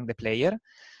later extend the player.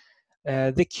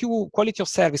 The quality of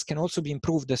service can also be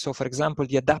improved. So for example,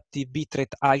 the adaptive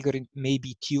bitrate algorithm may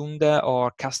be tuned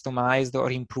or customized or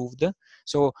improved.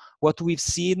 So what we've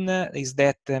seen is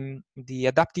that the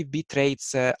adaptive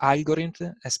bitrates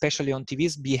algorithm, especially on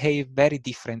TVs, behave very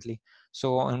differently.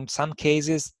 So in some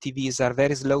cases, TVs are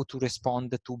very slow to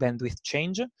respond to bandwidth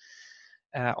change.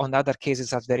 On other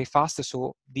cases are very fast.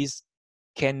 So this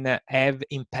can have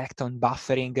impact on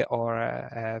buffering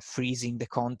or freezing the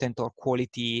content or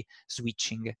quality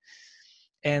switching.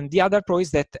 And the other pro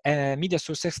is that media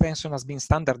source extension has been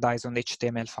standardized on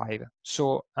HTML5.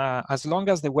 So as long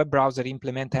as the web browser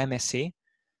implements MSA,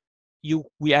 you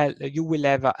will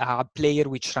have a player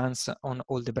which runs on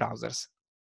all the browsers.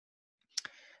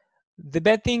 The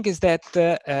bad thing is that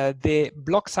the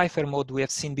block cipher mode we have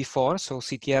seen before, so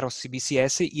CTR or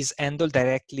CBCS, is handled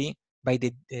directly by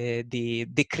the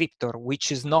decryptor,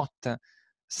 which is not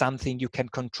something you can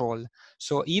control.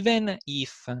 So even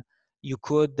if you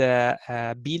could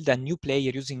build a new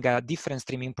player using a different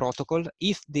streaming protocol,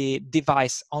 if the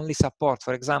device only supports,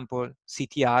 for example,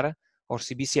 CTR or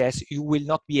CBCS, you will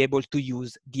not be able to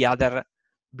use the other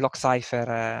block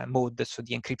cipher mode, so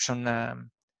the encryption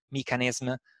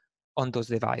mechanism on those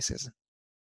devices.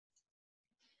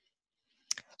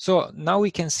 So now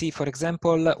we can see, for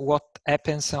example, what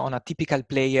happens on a typical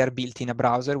player built in a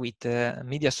browser with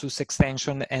media source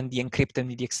extension and the encrypted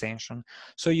media extension.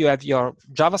 So you have your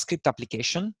JavaScript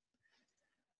application,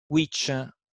 which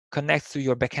connects to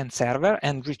your backend server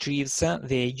and retrieves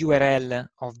the URL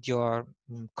of your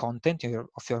content,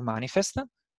 of your manifest.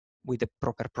 with the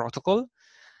proper protocol,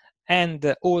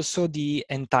 and also the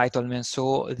entitlement,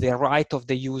 so the right of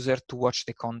the user to watch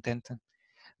the content.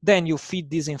 Then you feed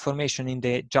this information in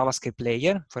the JavaScript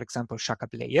layer, for example, Shaka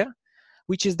layer,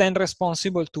 which is then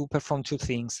responsible to perform two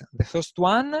things. The first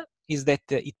one is that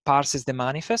it parses the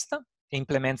manifest,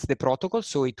 implements the protocol,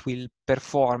 so it will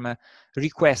perform a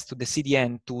request to the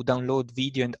CDN to download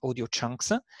video and audio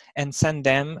chunks and send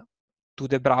them to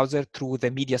the browser through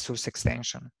the media source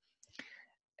extension.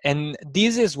 And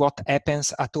this is what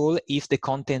happens at all if the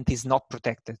content is not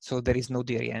protected, so there is no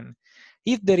DRM.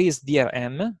 If there is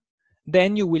DRM,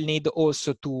 then you will need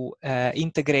also to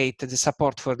integrate the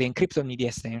support for the encrypted media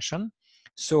extension.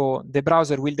 So the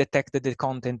browser will detect that the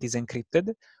content is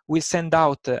encrypted, will send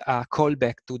out a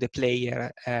callback to the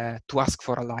player to ask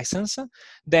for a license.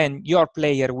 Then your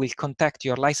player will contact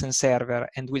your license server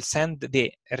and will send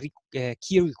the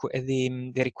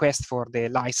request for the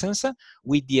license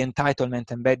with the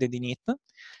entitlement embedded in it.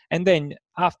 And then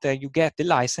after you get the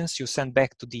license, you send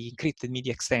back to the encrypted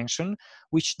media extension,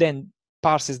 which then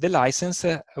parses the license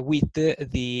with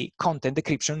the content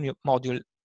decryption module,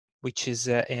 which is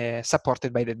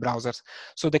supported by the browsers.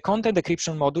 So the content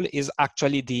decryption module is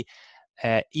actually the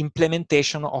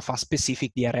implementation of a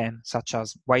specific DRM, such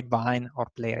as Widevine or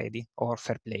PlayReady or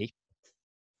FairPlay,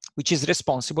 which is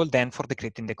responsible then for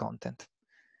decrypting the content.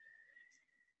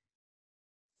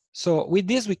 So with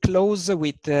this, we close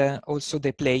with also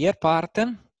the player part.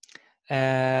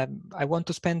 I want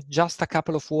to spend just a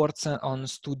couple of words on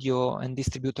studio and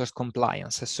distributors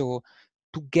compliance. So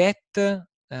to get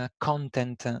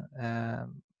content,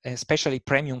 especially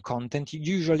premium content, you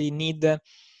usually need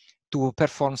to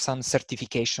perform some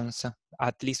certifications,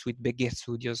 at least with bigger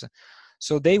studios.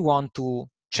 So they want to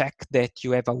check that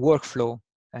you have a workflow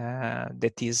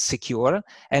that is secure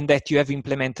and that you have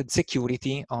implemented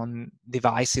security on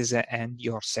devices and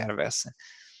your servers.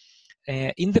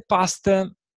 In the past,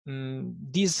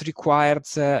 this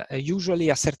requires usually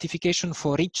a certification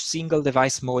for each single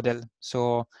device model.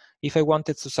 So if I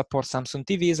wanted to support Samsung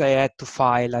TVs, I had to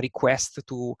file a request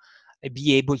to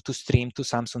be able to stream to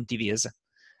Samsung TVs,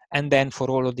 and then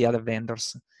for all of the other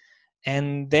vendors.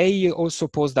 And they also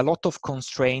posed a lot of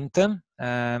constraint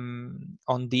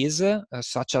on this,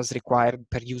 such as required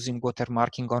per using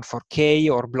watermarking on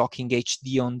 4K or blocking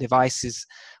HD on devices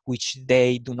which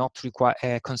they do not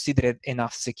consider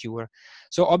enough secure.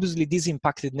 So obviously this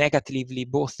impacted negatively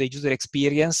both the user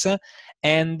experience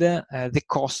and the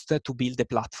cost to build the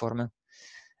platform.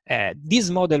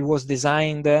 This model was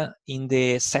designed in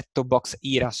the set-top box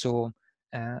era, so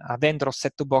a vendor of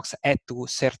set-top box had to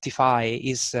certify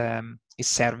his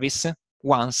service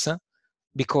once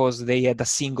because they had a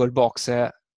single box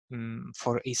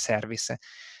for his service.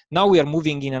 Now we are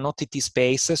moving in an OTT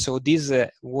space, so this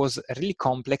was really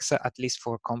complex, at least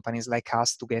for companies like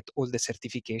us, to get all the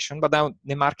certification. But now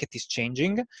the market is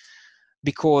changing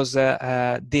because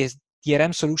the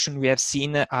DRM solution we have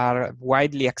seen are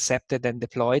widely accepted and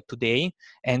deployed today,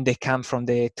 and they come from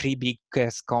the three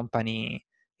biggest companies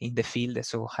in the field,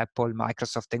 so Apple,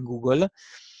 Microsoft, and Google.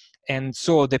 And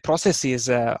so the process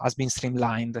has been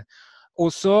streamlined.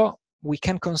 Also, we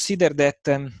can consider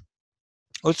that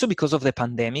also because of the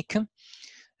pandemic,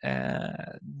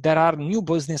 there are new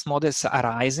business models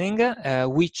arising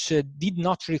which did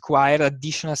not require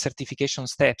additional certification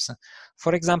steps.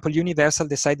 For example, Universal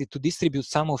decided to distribute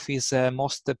some of its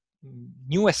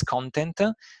newest content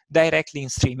directly in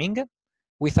streaming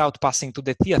without passing to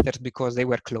the theaters because they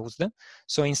were closed.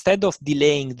 So instead of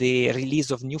delaying the release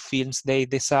of new films, they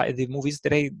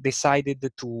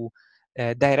decided to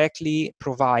directly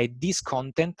provide this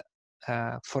content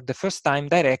for the first time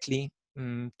directly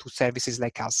to services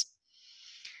like us.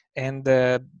 And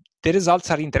the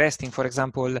results are interesting. For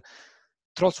example,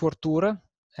 Trolls World Tour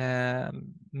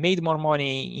made more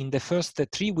money in the first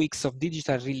 3 weeks of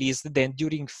digital release than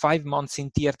during 5 months in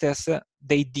theaters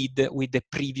they did with the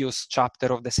previous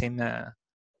chapter of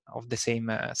the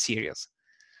same series.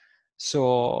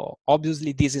 So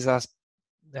obviously this is a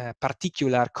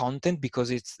particular content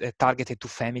because it's targeted to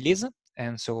families,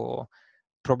 and so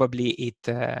probably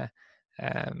it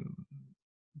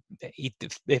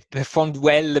performed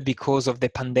well because of the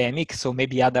pandemic. So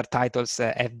maybe other titles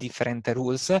have different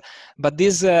rules, but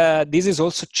this is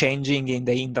also changing in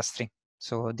the industry.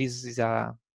 So this is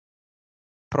a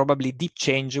probably deep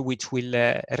change which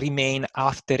will remain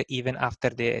even after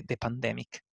the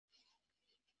pandemic.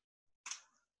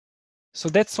 So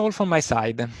that's all from my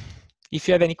side. If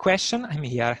you have any question, I'm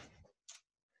here.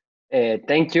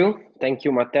 Thank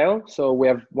you, Matteo. So we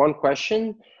have one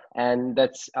question, and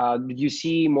that's, did you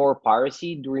see more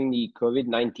piracy during the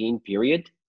COVID-19 period?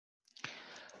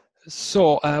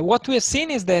 So what we have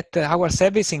seen is that our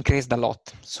service increased a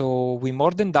lot. So we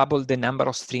more than doubled the number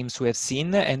of streams we have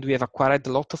seen, and we have acquired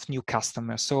a lot of new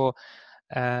customers. So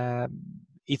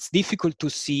it's difficult to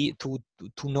see, to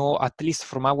know, at least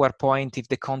from our point, if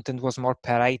the content was more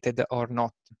pirated or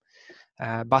not.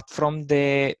 But from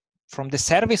the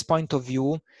service point of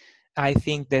view, I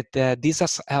think that this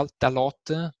has helped a lot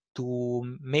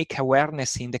to make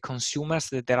awareness in the consumers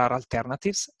that there are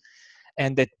alternatives,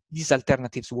 and that these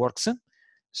alternatives works.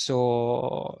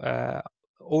 So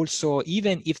also,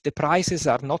 even if the prices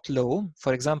are not low,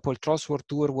 for example, Trolls World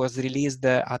Tour was released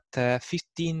at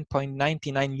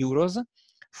 15.99 euros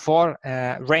for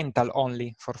rental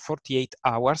only for 48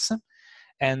 hours.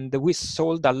 And we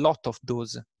sold a lot of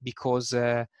those because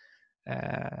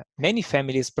many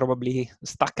families probably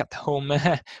stuck at home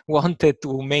wanted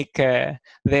to make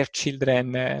their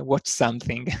children watch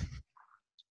something.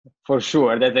 For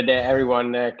sure, that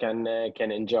everyone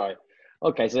can enjoy.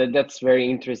 Okay, so that's very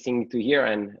interesting to hear,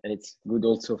 and it's good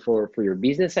also for your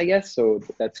business, I guess. So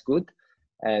that's good.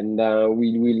 And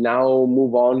we will now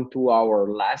move on to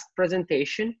our last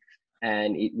presentation,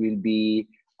 and it will be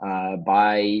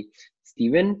by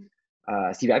Steve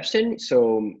Epstein.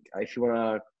 So if you want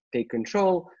to take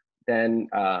control, then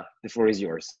the floor is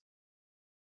yours.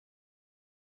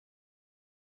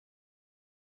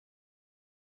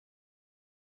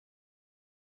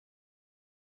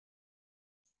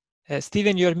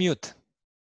 Steven, you're mute.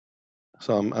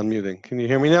 So I'm unmuting. Can you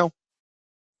hear me now?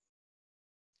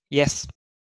 Yes.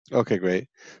 Okay, great.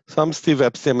 So I'm Steve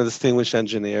Epstein. I'm a distinguished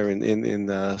engineer in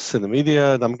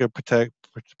Synamedia, and I'm going to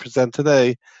present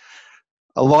today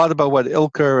a lot about what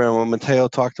Ilker and what Matteo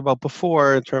talked about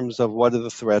before in terms of what are the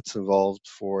threats involved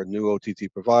for new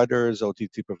OTT providers.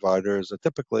 OTT providers are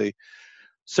typically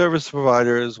service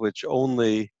providers which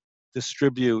only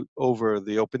distribute over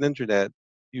the open internet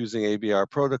using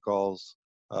ABR protocols,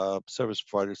 service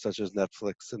providers such as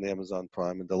Netflix and Amazon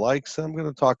Prime and the likes. And I'm going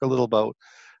to talk a little about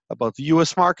the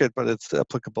US market, but it's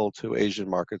applicable to Asian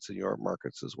markets and Europe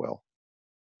markets as well.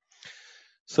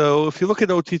 So if you look at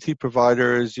OTT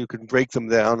providers, you can break them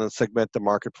down and segment the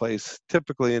marketplace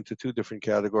typically into two different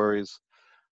categories.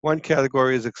 One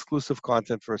category is exclusive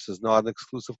content versus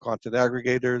non-exclusive content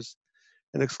aggregators.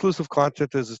 And exclusive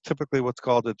content is typically what's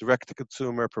called a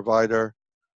direct-to-consumer provider,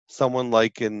 someone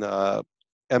like in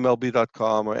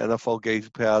MLB.com or NFL Game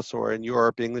Pass, or in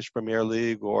Europe, English Premier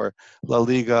League or La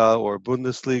Liga or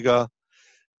Bundesliga.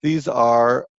 These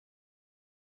are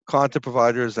content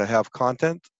providers that have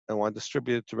content and want to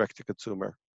distribute it direct to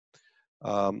consumer.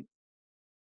 On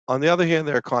the other hand,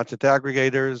 there are content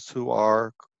aggregators who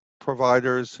are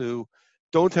providers who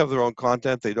don't have their own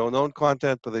content. They don't own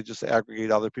content, but they just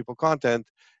aggregate other people's content,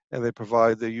 and they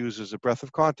provide their users a breadth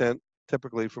of content,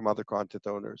 typically from other content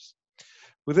owners.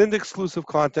 Within the exclusive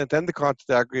content and the content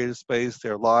aggregator space,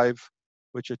 they're live,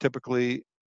 which are typically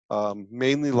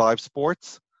mainly live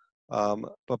sports,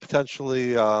 but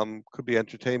potentially could be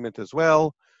entertainment as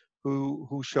well,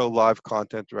 who show live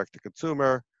content direct to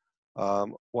consumer,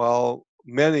 while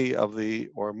many of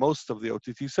or most of the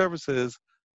OTT services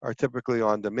are typically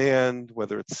on demand,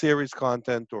 whether it's series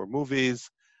content or movies,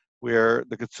 where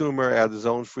the consumer at his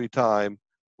own free time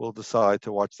will decide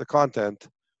to watch the content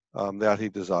that he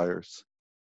desires.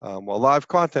 While live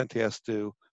content, he has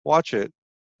to watch it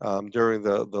during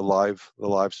the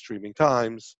live streaming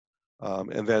times,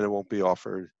 and then it won't be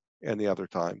offered any other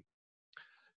time.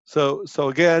 So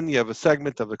again, you have a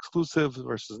segment of exclusive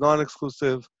versus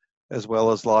non-exclusive, as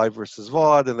well as live versus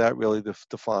VOD, and that really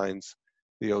defines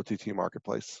the OTT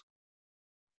marketplace.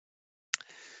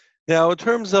 Now, in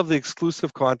terms of the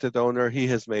exclusive content owner, he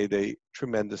has made a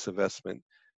tremendous investment.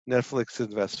 Netflix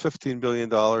invests $15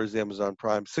 billion, Amazon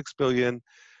Prime $6 billion,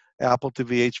 Apple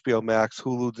TV, HBO Max,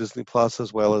 Hulu, Disney Plus,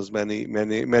 as well as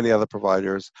many other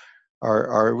providers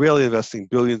are really investing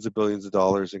billions and billions of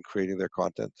dollars in creating their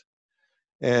content.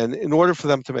 And in order for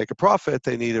them to make a profit,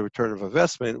 they need a return of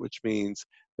investment, which means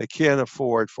they can't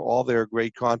afford for all their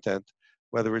great content,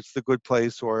 whether it's The Good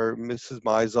Place or Mrs.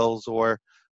 Maisels or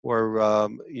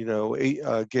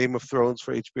Game of Thrones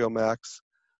for HBO Max,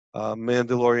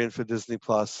 Mandalorian for Disney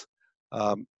Plus,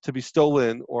 to be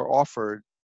stolen or offered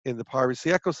in the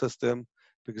piracy ecosystem,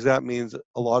 because that means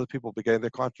a lot of people will be getting their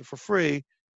content for free,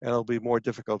 and it'll be more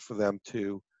difficult for them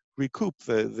to recoup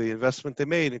the investment they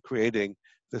made in creating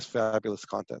this fabulous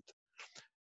content.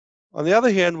 On the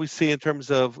other hand, we see in terms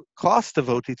of cost of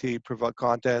OTT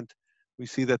content, we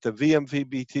see that the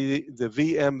VMVPD,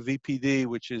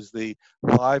 which is the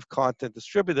live content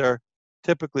distributor,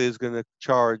 typically is going to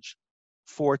charge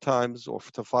 4 times or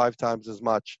to 5 times as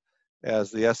much as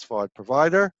the SVOD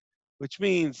provider, which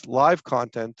means live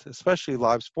content, especially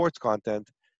live sports content,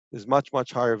 is much,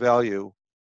 much higher value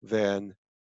than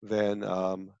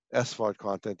SVOD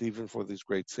content, even for these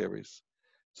great series.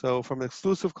 So from an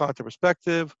exclusive content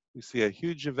perspective, we see a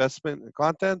huge investment in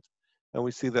content, and we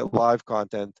see that live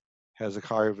content has a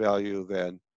higher value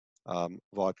than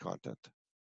VOD content.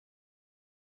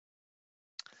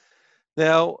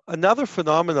 Now, another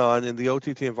phenomenon in the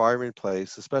OTT environment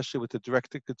place, especially with the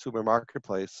direct-to-consumer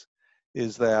marketplace,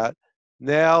 is that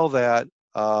now that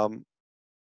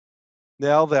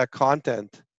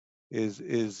content is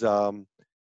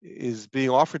being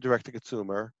offered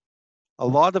direct-to-consumer, a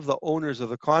lot of the owners of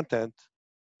the content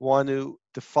want to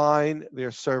define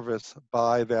their service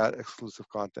by that exclusive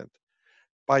content.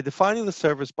 By defining the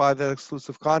service by that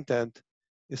exclusive content,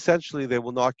 essentially they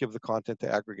will not give the content to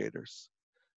aggregators.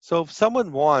 So if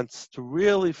someone wants to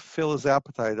really fill his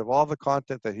appetite of all the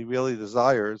content that he really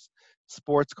desires,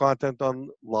 sports content on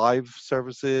live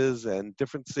services and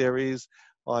different series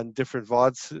on different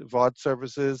VOD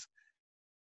services,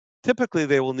 typically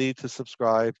they will need to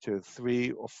subscribe to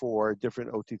 3 or 4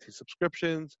 different OTT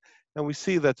subscriptions. And we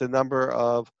see that the number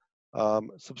of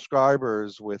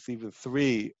subscribers with even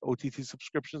 3 OTT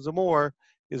subscriptions or more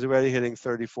is already hitting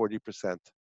 30–40%.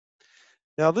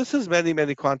 Now, this has many,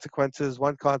 many consequences.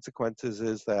 One consequence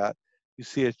is that you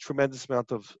see a tremendous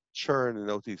amount of churn in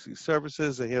OTT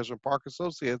services. And here's from Park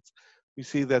Associates, we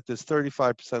see that there's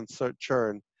 35%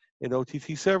 churn in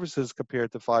OTT services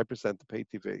compared to 5% to pay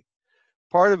TV.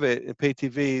 Part of it, in pay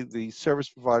TV, the service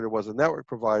provider was a network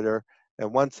provider.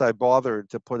 And once I bothered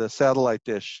to put a satellite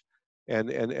dish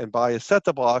and buy a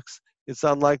set-top box, it's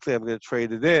unlikely I'm going to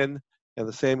trade it in. And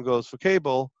the same goes for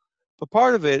cable. But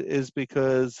part of it is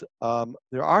because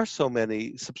there are so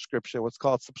many what's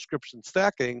called subscription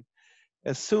stacking.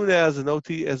 As soon as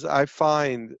as I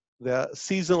find the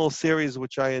seasonal series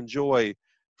which I enjoy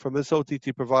from this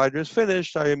OTT provider is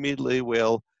finished, I immediately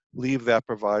will leave that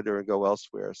provider and go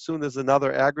elsewhere. As soon as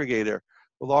another aggregator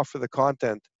will offer the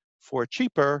content for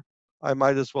cheaper, I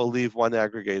might as well leave one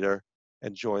aggregator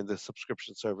and join the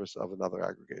subscription service of another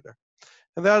aggregator.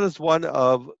 And that is one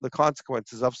of the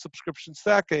consequences of subscription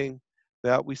stacking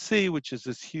that we see, which is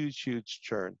this huge, huge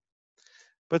churn.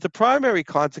 But the primary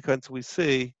consequence we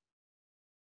see,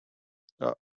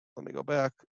 let me go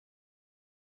back,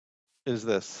 is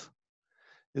this,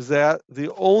 is that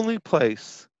the only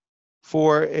place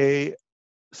for a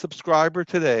subscriber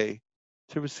today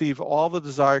to receive all the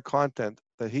desired content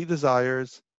that he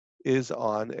desires is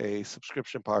on a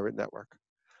subscription pirate network.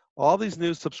 All these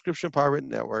new subscription pirate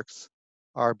networks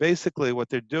are basically what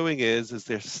they're doing is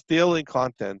they're stealing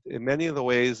content in many of the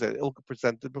ways that Ilker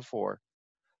presented before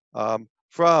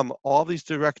from all these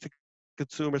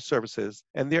direct-to-consumer services,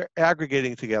 and they're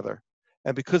aggregating together.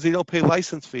 And because they don't pay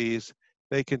license fees,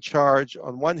 they can charge,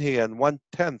 on one hand,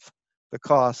 1/10 the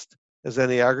cost as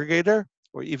any aggregator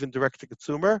or even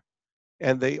direct-to-consumer,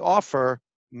 and they offer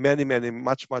many, many,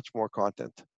 much, much more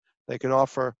content. They can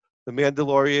offer The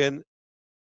Mandalorian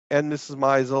and Mrs.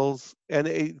 Maisels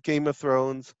and Game of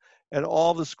Thrones and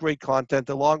all this great content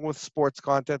along with sports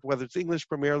content, whether it's English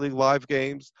Premier League live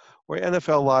games or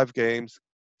NFL live games,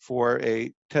 for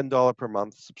a $10 per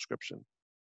month subscription.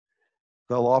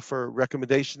 They'll offer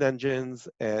recommendation engines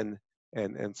and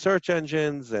search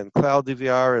engines and cloud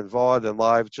DVR and VOD and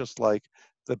live, just like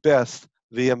the best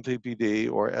vMVPD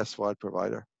or SVOD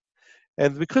provider.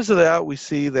 And because of that, we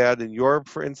see that in Europe,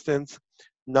 for instance,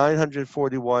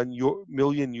 941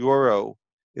 million euro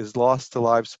is lost to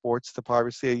live sports to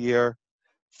piracy a year.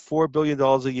 $4 billion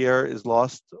a year is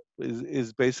lost,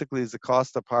 is basically the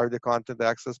cost of pirated content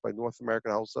access by North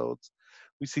American households.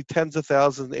 We see tens of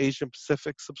thousands of Asian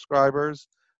Pacific subscribers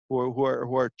who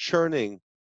are churning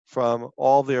from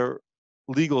all their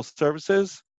legal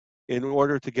services in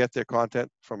order to get their content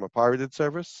from a pirated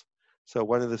service. So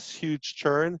one of this huge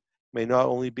churn may not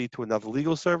only be to another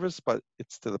legal service, but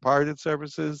it's to the pirated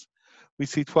services. We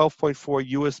see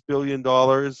 $12.4 billion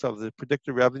of the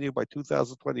predicted revenue by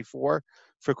 2024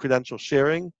 for credential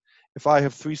sharing. If I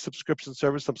have 3 subscription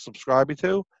services I'm subscribing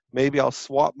to, maybe I'll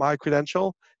swap my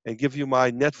credential and give you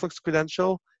my Netflix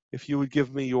credential if you would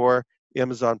give me your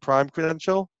Amazon Prime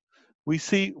credential. We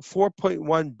see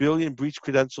 4.1 billion breach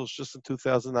credentials just in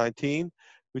 2019,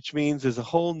 which means there's a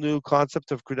whole new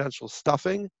concept of credential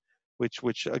stuffing,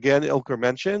 which again, Ilker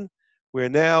mentioned, where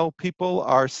now people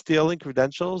are stealing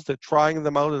credentials, they're trying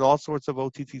them out in all sorts of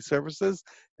OTT services,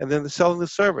 and then they're selling the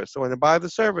service. So when I buy the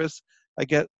service, I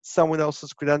get someone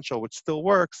else's credential, which still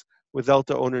works without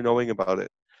the owner knowing about it.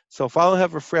 So if I don't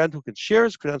have a friend who can share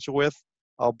his credential with,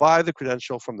 I'll buy the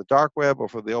credential from the dark web or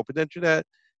from the open internet,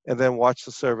 and then watch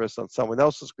the service on someone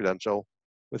else's credential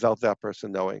without that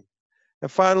person knowing.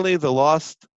 And finally, the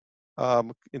lost,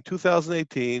 in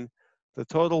 2018, the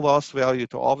total lost value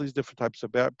to all these different types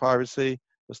of piracy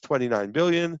was 29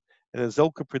 billion. And as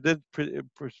Ilker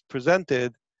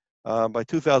presented, by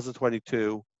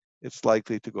 2022, it's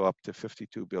likely to go up to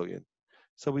 52 billion.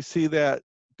 So we see that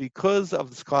because of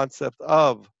this concept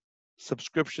of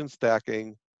subscription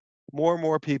stacking, more and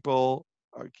more people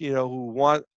are, who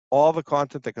want all the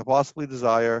content they could possibly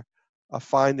desire are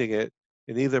finding it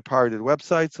in either pirated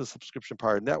websites or subscription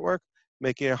pirate network,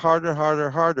 making it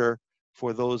harder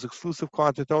for those exclusive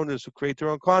content owners who create their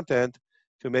own content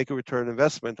to make a return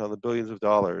investment on the billions of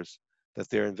dollars that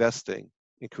they're investing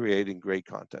in creating great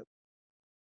content.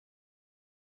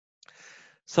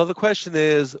 So the question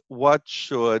is, what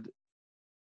should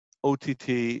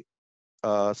OTT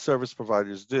service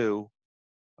providers do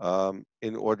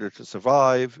in order to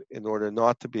survive, in order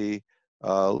not to be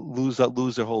lose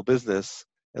their whole business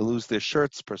and lose their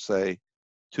shirts per se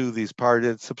to these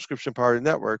subscription pirated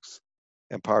networks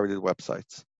and pirated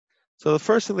websites? So the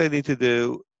first thing they need to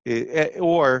do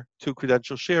or to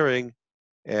credential sharing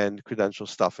and credential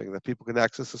stuffing, that people can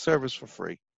access the service for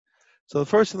free. So the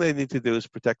first thing they need to do is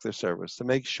protect their service, to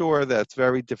make sure that it's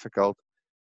very difficult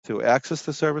to access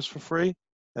the service for free,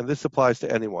 and this applies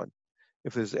to anyone.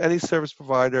 If there's any service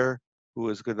provider who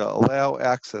is going to allow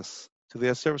access to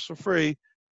their service for free,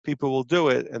 people will do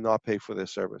it and not pay for their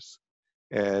service.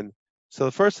 And so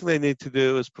the first thing they need to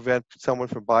do is prevent someone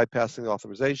from bypassing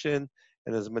authorization.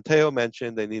 And as Matteo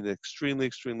mentioned, they need an extremely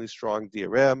strong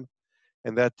DRM.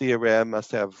 And that DRM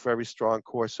must have very strong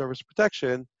core service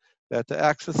protection, that to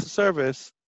access the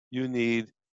service, you need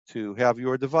to have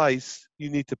your device, you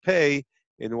need to pay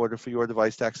in order for your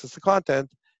device to access the content.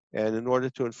 And in order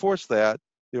to enforce that,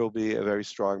 there will be a very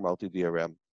strong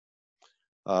multi-DRM.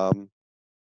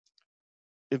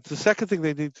 If the second thing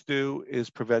they need to do is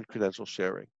prevent credential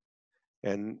sharing.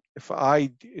 And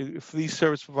if these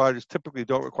service providers typically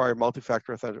don't require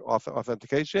multi-factor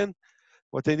authentication,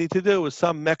 what they need to do is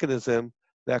some mechanism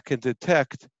that can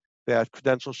detect that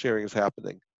credential sharing is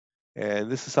happening.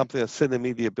 And this is something that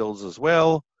Synamedia builds as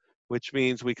well, which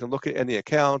means we can look at any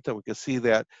account and we can see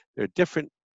that there are different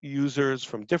users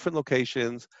from different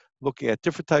locations looking at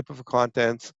different type of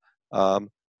contents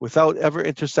without ever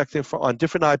intersecting on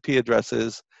different IP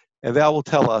addresses. And that will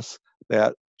tell us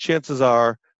that chances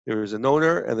are there is an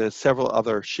owner and there's several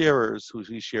other sharers who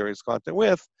he's sharing his content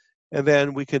with. And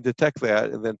then we can detect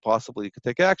that, and then possibly you could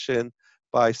take action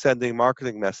by sending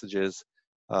marketing messages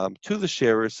to the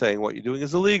sharers saying what you're doing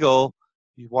is illegal.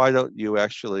 Why don't you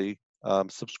actually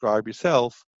subscribe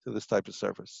yourself to this type of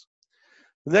service?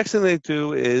 The next thing they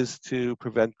do is to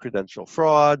prevent credential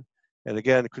fraud. And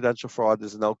again, credential fraud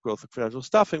is an outgrowth of credential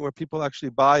stuffing, where people are actually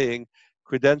buying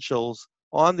credentials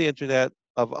on the internet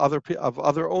of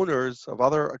other owners of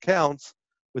other accounts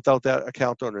without that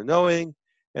account owner knowing.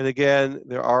 And again,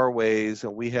 there are ways,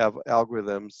 and we have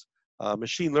algorithms,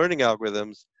 machine learning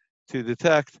algorithms, to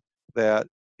detect that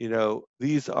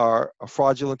these are a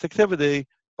fraudulent activity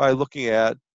by looking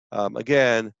at,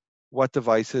 again, what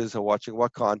devices are watching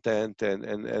what content,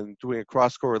 and doing a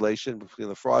cross correlation between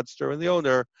the fraudster and the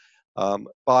owner.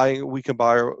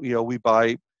 We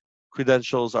buy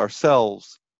credentials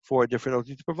ourselves for different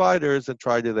OTT providers and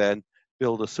try to then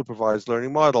build a supervised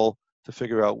learning model to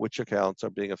figure out which accounts are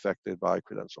being affected by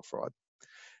credential fraud.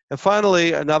 And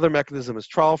finally, another mechanism is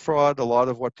trial fraud. A lot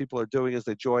of what people are doing is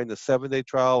they join the 7-day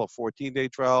trial, a 14-day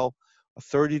trial, a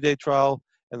 30-day trial,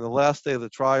 and the last day of the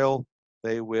trial,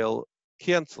 they will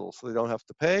cancel so they don't have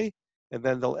to pay, and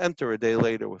then they'll enter a day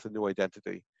later with a new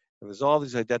identity. And there's all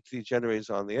these identity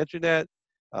generators on the internet,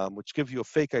 which give you a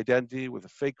fake identity with a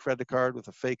fake credit card with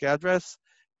a fake address.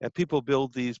 And people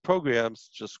build these programs,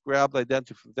 just grab the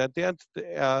identity from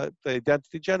the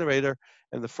identity generator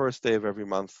and the first day of every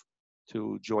month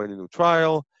to join a new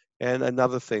trial. And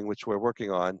another thing which we're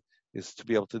working on is to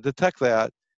be able to detect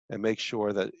that and make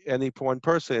sure that any one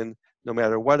person, no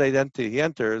matter what identity he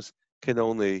enters, can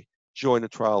only join a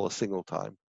trial a single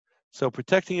time. So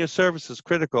protecting your service is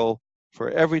critical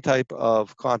for every type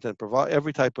of content provider,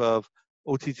 every type of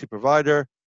OTT provider,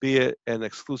 be it an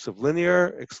exclusive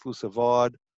linear, exclusive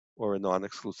VOD, or a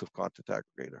non-exclusive content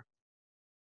aggregator.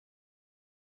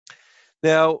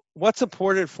 Now, what's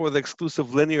important for the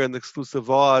exclusive linear and the exclusive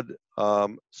VOD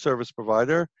service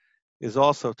provider is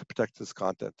also to protect this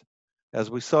content. As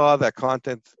we saw, that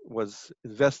content was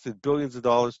invested billions of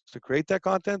dollars to create that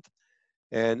content,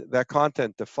 and that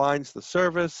content defines the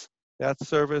service. That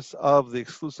service of the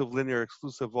exclusive linear,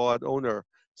 exclusive VOD owner,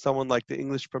 someone like the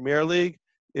English Premier League,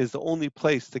 is the only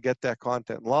place to get that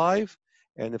content live.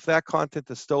 And if that content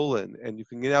is stolen, and you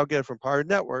can now get it from pirate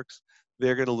networks,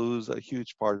 they're going to lose a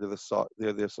huge part of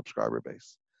their subscriber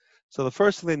base. So the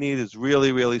first thing they need is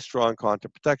really, really strong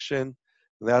content protection.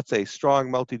 And that's a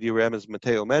strong multi-DRM, as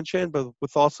Matteo mentioned, but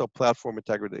with also platform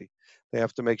integrity. They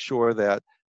have to make sure that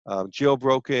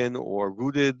jailbroken or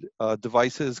rooted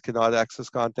devices cannot access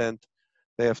content.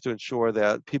 They have to ensure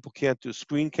that people can't do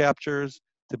screen captures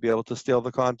to be able to steal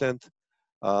the content.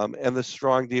 And the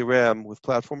strong DRM with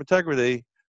platform integrity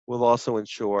will also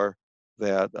ensure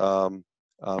that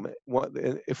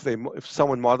if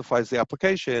someone modifies the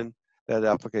application, that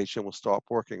application will stop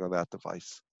working on that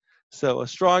device. So a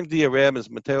strong DRM, as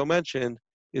Matteo mentioned,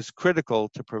 is critical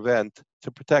to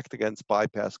protect against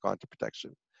bypass content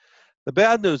protection. The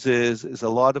bad news is a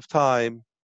lot of time,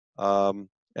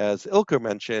 as Ilker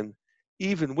mentioned,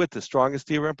 even with the strongest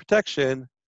DRM protection,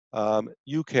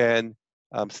 you can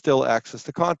still access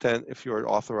the content if you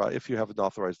have an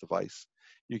authorized device.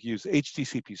 You can use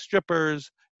HTTP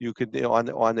strippers. You can,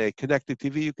 on a connected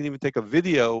TV, you can even take a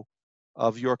video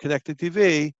of your connected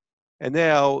TV and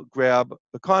now grab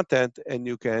the content and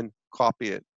you can copy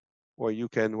it, or you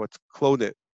can clone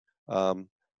it,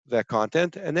 that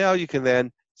content. And now you can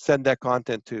then send that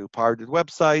content to pirated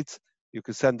websites. You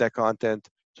can send that content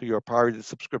to your pirated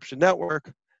subscription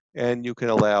network, and you can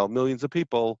allow millions of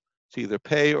people to either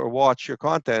pay or watch your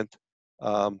content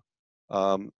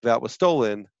that was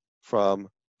stolen from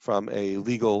a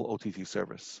legal OTT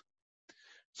service.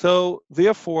 So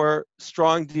therefore,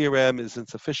 strong DRM is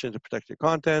insufficient to protect your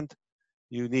content.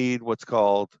 You need what's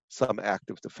called some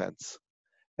active defense.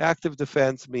 Active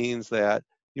defense means that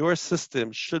your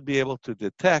system should be able to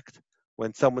detect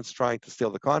when someone's trying to steal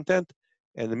the content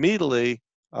and immediately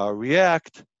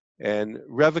react and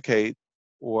revocate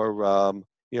or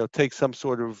take some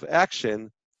sort of action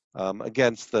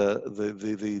against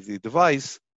the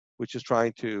device which is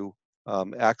trying to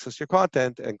access your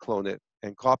content and clone it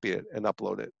and copy it and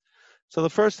upload it. So the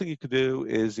first thing you could do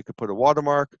is you could put a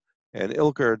watermark, and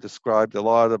Ilker described a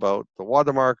lot about the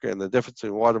watermark and the difference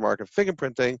between watermark and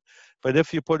fingerprinting. But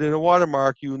if you put in a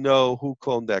watermark, you know who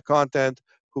cloned that content,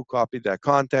 who copied that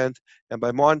content, and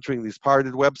by monitoring these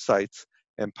pirated websites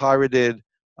and pirated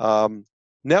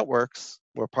networks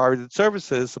or pirated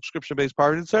services, subscription-based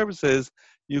pirated services,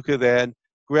 you could then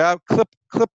clip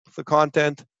the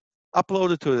content,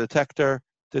 upload it to a detector,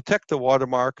 detect the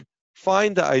watermark,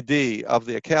 find the ID of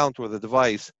the account or the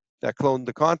device that cloned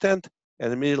the content,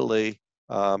 and immediately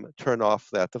turn off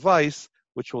that device,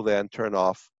 which will then turn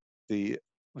off the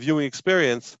viewing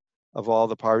experience of all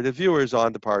the pirated viewers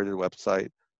on the pirated website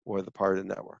or the pirated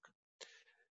network.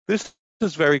 This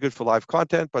is very good for live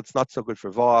content, but it's not so good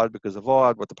for VOD, because of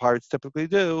VOD, what the pirates typically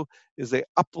do is they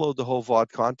upload the whole VOD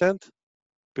content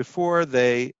before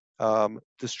they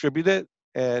distribute it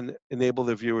and enable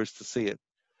their viewers to see it.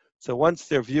 So once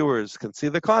their viewers can see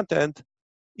the content,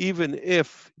 even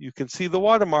if you can see the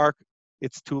watermark,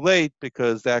 it's too late,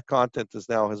 because that content has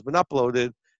been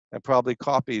uploaded and probably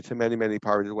copied to many, many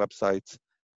pirated websites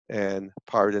and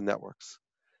pirated networks.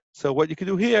 So what you can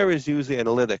do here is use the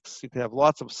analytics. You can have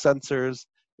lots of sensors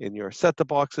in your set-top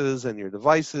boxes and your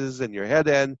devices and your head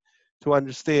end to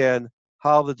understand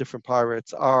how the different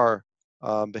pirates are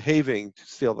behaving to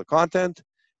steal the content.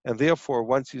 And therefore,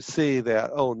 once you see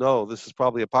that, oh no, this is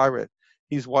probably a pirate,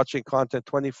 he's watching content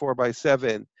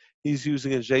 24/7, he's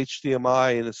using his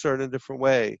HDMI in a certain different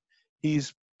way,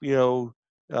 he's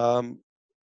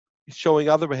showing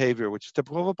other behavior which is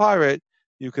typical of a pirate,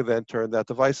 you can then turn that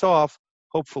device off,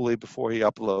 hopefully before he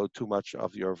uploads too much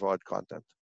of your VOD content.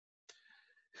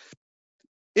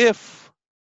 If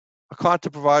a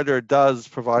content provider does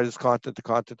provide his content to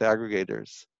content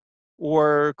aggregators,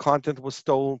 or content was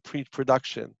stolen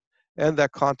pre-production, and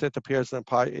that content appears in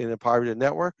a pirated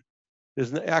network,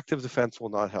 there's an active defense will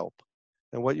not help.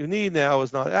 And what you need now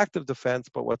is not active defense,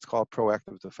 but what's called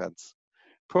proactive defense.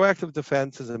 Proactive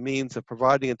defense is a means of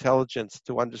providing intelligence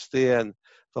to understand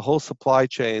the whole supply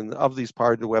chain of these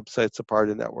pirated websites or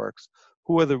pirated networks.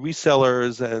 Who are the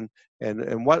resellers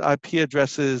and what IP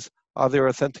addresses are their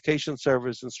authentication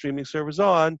servers and streaming servers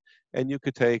on, and you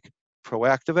could take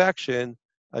proactive action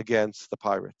against the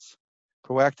pirates.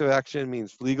 Proactive action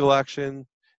means legal action.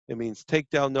 It means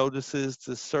takedown notices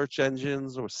to search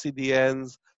engines or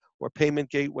CDNs or payment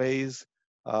gateways,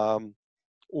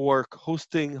 or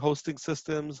hosting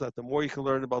systems, that the more you can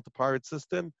learn about the pirate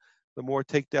system, the more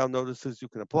takedown notices you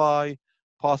can apply,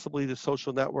 possibly to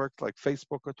social networks like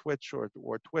Facebook or Twitch or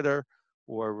Twitter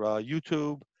or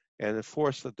YouTube, and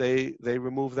enforce that they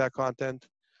remove that content.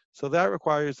 So that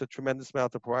requires a tremendous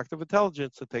amount of proactive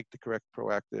intelligence to take the correct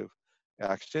proactive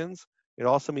actions. It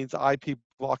also means IP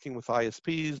blocking with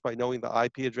ISPs by knowing the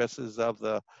IP addresses of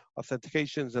the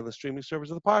authentications and the streaming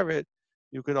servers of the pirate.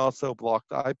 you can also block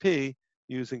the IP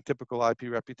using typical IP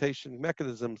reputation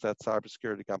mechanisms that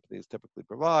cybersecurity companies typically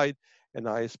provide, and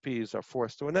ISPs are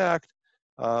forced to enact,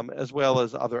 as well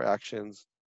as other actions,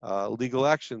 legal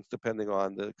actions, depending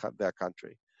on that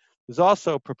country. There's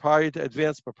also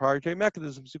advanced proprietary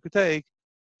mechanisms you could take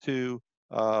to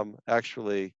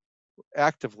actually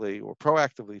actively or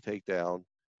proactively take down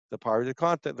the pirated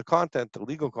content, the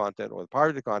legal content, or the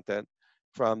pirated content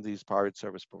from these pirate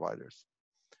service providers.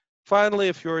 Finally,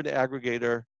 if you're an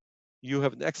aggregator, you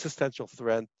have an existential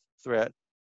threat,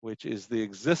 which is the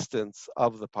existence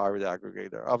of the pirate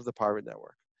aggregator, of the pirate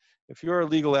network. If you're a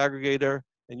legal aggregator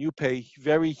and you pay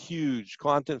very huge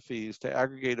content fees to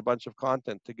aggregate a bunch of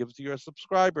content to give to your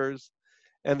subscribers,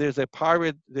 and there's a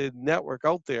pirated network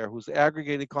out there who's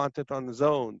aggregating content on his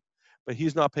own, but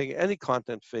he's not paying any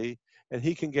content fee, and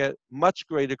he can get much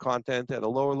greater content at a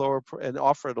and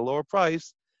offer at a lower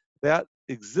price, that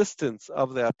existence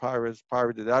of that pirated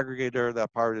aggregator,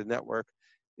 that pirated network,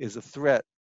 is a threat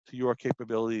to your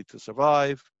capability to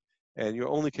survive, and your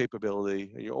only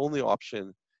capability and your only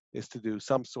option is to do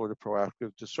some sort of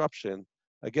proactive disruption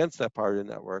against that pirated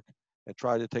network and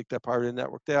try to take that pirated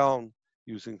network down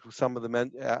using some of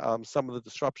the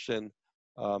disruption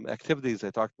activities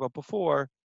I talked about before.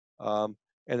 And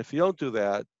if you don't do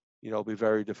that, it'll be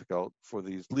very difficult for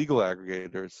these legal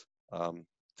aggregators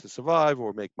to survive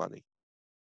or make money.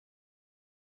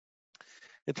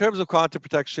 In terms of content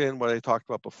protection, what I talked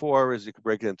about before is you can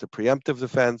break it into preemptive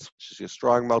defense, which is your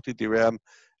strong multi-DRM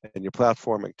and your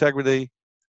platform integrity.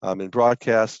 In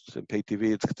broadcast and pay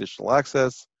TV, it's conditional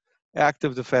access.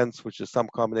 Active defense, which is some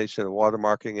combination of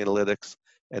watermarking, analytics,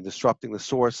 and disrupting the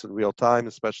source in real time,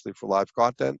 especially for live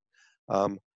content,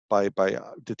 by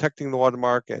detecting the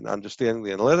watermark and understanding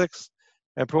the analytics.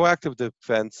 And proactive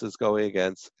defense is going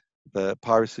against the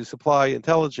piracy supply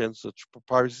intelligence, the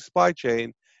piracy supply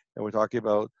chain, and we're talking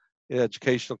about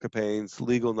educational campaigns,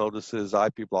 legal notices,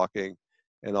 IP blocking,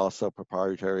 and also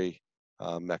proprietary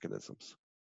mechanisms.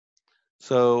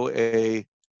 So a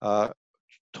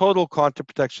total content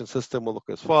protection system will look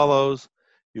as follows.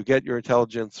 You get your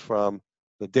intelligence from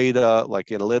the data like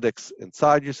analytics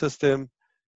inside your system.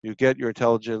 You get your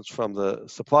intelligence from the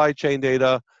supply chain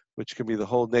data, which can be the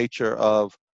whole nature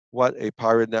of what a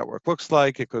pirate network looks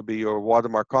like. It could be your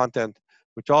watermark content,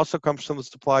 which also comes from the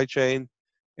supply chain,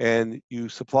 and you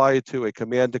supply it to a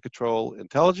command and control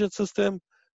intelligence system,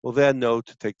 will then know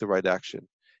to take the right action.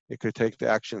 It could take the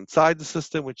action inside the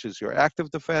system, which is your active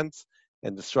defense,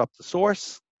 and disrupt the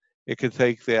source. It could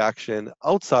take the action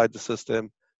outside the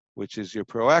system, which is your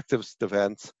proactive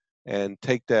defense, and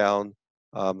take down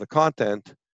the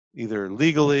content either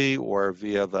legally or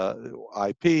via the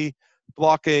IP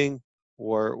blocking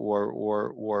or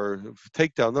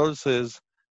takedown notices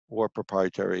or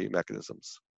proprietary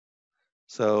mechanisms.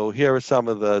 So here are some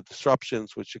of the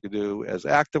disruptions which you could do as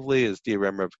actively as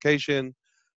DRM revocation,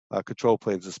 control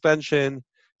plane suspension,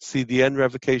 CDN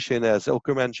revocation, as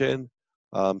Ilker mentioned,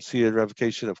 CDN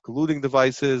revocation of colluding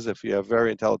devices if you have a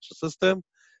very intelligent system,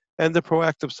 and the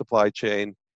proactive supply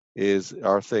chain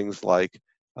are things like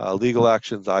legal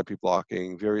actions, IP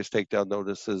blocking, various takedown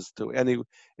notices to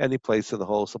any place in the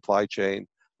whole supply chain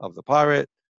of the pirate,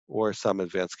 or some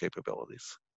advanced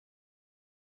capabilities.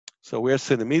 So we're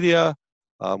Synamedia.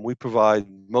 We provide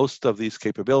most of these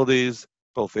capabilities,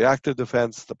 both the active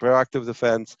defense, the proactive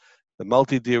defense, the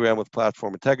multi-DRM with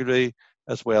platform integrity,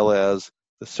 as well as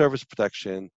the service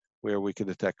protection, where we can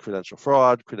detect credential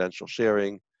fraud, credential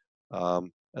sharing,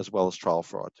 as well as trial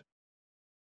fraud.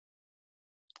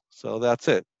 So that's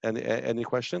it. Any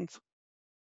questions?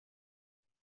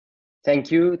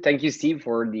 Thank you, Steve,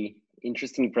 for the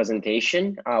interesting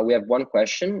presentation. We have one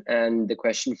question, and the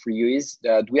question for you is,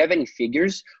 do we have any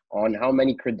figures on how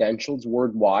many credentials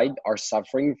worldwide are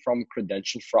suffering from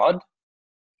credential fraud?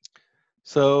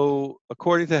 So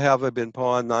according to Have I Been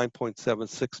Pawned,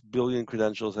 9.76 billion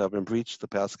credentials have been breached the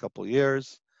past couple of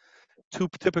years.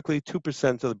 Typically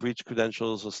 2% of the breached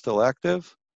credentials are still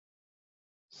active.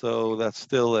 So that's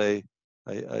still a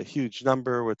huge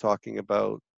number. We're talking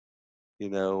about,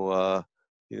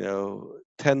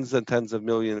 tens and tens of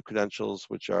million credentials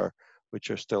which are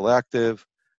still active,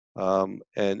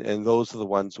 and those are the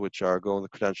ones which are going to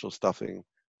credential stuffing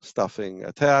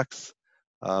attacks.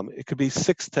 It could be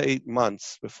 6 to 8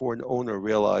 months before an owner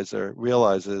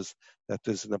realizes that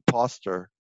there's an imposter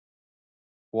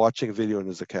watching a video in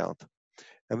his account.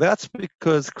 And that's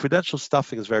because credential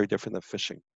stuffing is very different than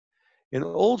phishing. In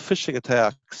old phishing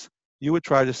attacks, you would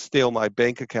try to steal my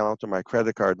bank account or my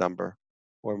credit card number,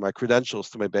 or my credentials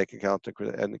to my bank account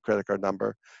and credit card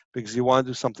number, because you want to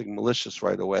do something malicious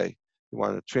right away. You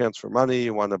want to transfer money,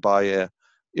 you want to buy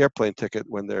airplane ticket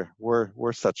when there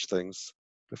were such things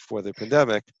before the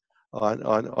pandemic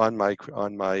on my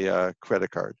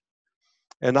credit card.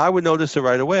 And I would notice it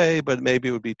right away, but maybe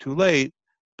it would be too late.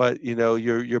 But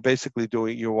you're basically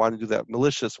you want to do that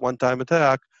malicious one-time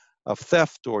attack of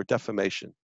theft or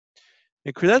defamation.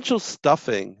 In credential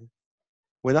stuffing,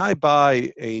 when I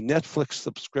buy a Netflix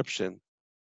subscription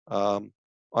on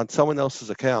someone else's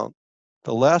account,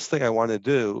 the last thing I want to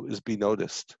do is be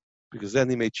noticed, because then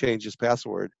he may change his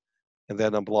password and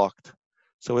then I'm blocked.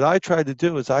 So what I try to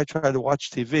do is I try to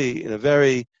watch TV in a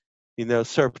very,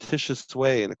 surreptitious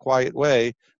way, in a quiet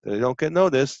way, that I don't get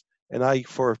noticed. And I,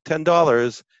 for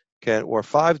 $10 or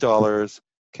 $5,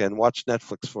 can watch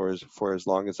Netflix for as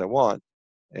long as I want,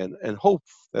 and hope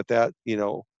that the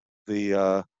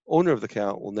owner of the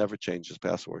account will never change his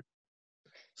password.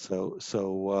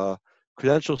 So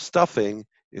credential stuffing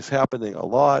is happening a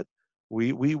lot.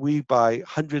 We buy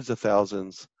hundreds of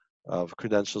thousands of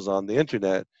credentials on the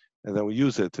internet, and then we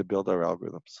use it to build our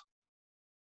algorithms.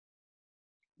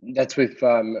 That's with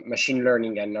machine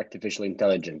learning and artificial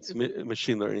intelligence.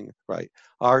 Machine learning, right.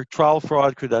 Our trial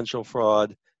fraud, credential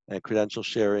fraud, and credential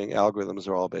sharing algorithms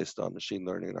are all based on machine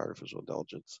learning and artificial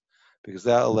intelligence, because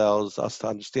that allows us to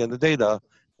understand the data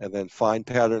and then find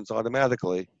patterns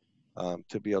automatically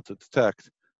to be able to detect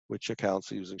which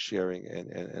accounts are using sharing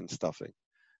and stuffing.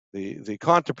 The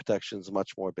contra protection is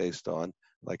much more based on,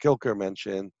 like Ilker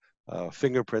mentioned,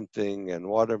 fingerprinting and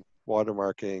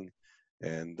watermarking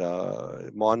and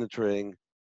monitoring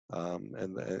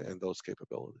and those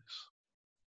capabilities.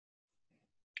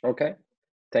 Okay,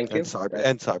 thank you.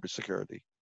 And cybersecurity.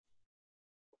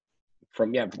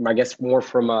 I guess more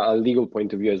from a legal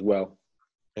point of view as well.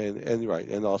 And right,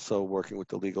 and also working with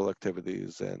the legal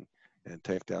activities and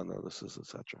takedown notices,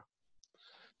 etc.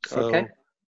 Okay.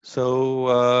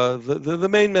 So the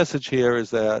main message here is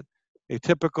that a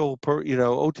typical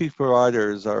OT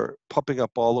providers are popping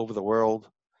up all over the world.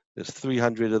 There's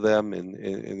 300 of them in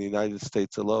the United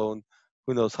States alone.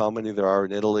 Who knows how many there are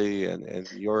in Italy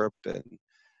and Europe,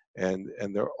 and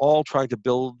they're all trying to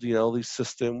build these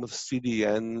systems with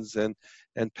CDNs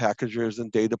and packagers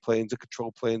and data planes and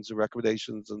control planes and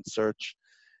recommendations and search.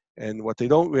 And what they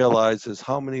don't realize is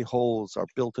how many holes are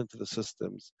built into the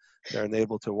systems that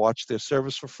enable to watch their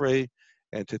service for free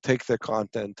and to take their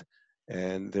content.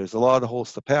 And there's a lot of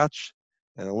holes to patch,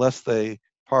 and unless they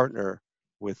partner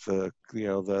with the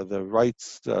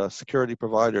rights security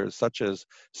providers such as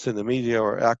Synamedia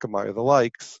or Akamai or the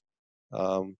likes,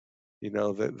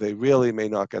 that they really may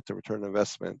not get the return on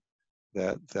investment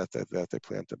that they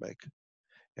plan to make.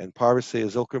 And piracy,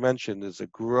 as Ilker mentioned, is a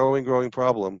growing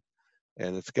problem,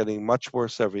 and it's getting much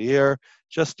worse every year.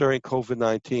 Just during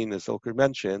COVID-19, as Ilker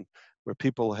mentioned, where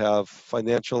people have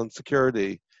financial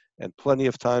insecurity and plenty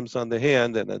of times on their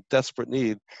hand and a desperate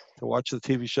need to watch the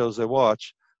TV shows they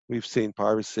watch, we've seen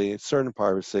piracy, certain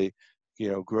piracy,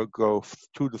 grow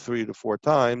 2 to 3 to 4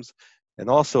 times. And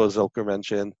also, as Ilker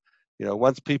mentioned,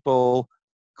 once people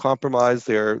compromise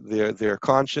their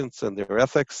conscience and their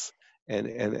ethics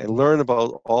and learn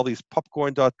about all these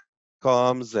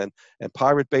popcorn.coms and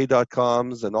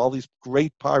piratebay.coms and all these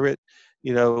great pirate,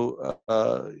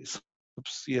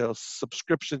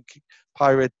 subscription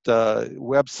pirate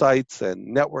websites and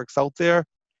networks out there,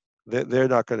 they're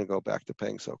not going to go back to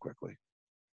paying so quickly.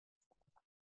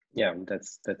 Yeah,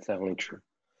 that's definitely true.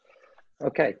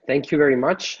 Okay, thank you very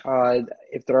much.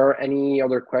 If there are any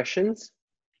other questions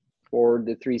for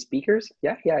the 3 speakers,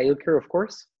 yeah, Ilker, of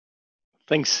course.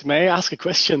 Thanks. May I ask a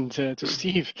question to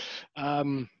Steve?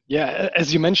 Yeah,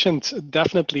 as you mentioned,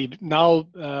 definitely now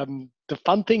the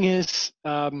fun thing is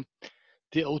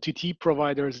the OTT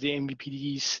providers, the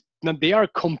MVPDs, now they are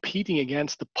competing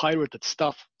against the pirated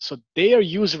stuff. So their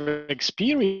user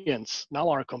experience now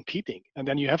are competing. And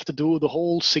then you have to do the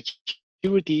whole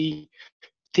security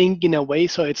thing in a way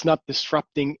so it's not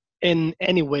disrupting in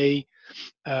any way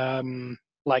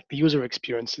like the user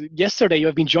experience. Yesterday, you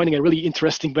have been joining a really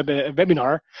interesting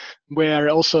webinar where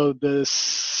also the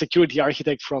security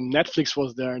architect from Netflix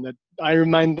was there. And I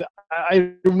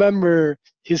remember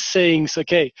his sayings,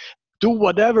 okay, do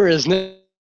whatever is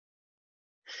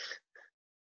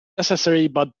necessary,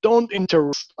 but don't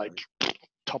interrupt, like,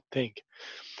 top thing.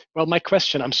 Well, my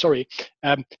question, I'm sorry,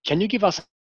 can you give us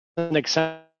an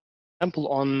example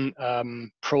on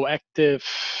proactive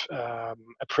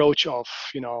approach of,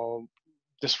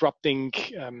 disrupting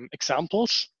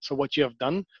examples? So what you have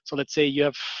done. So let's say you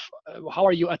have, how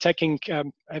are you attacking,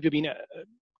 have you been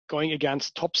going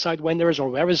against top side vendors or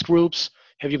various groups?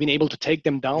 Have you been able to take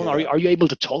them down? Yeah. Are you able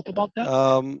to talk about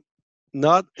that?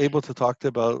 Not able to talk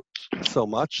about so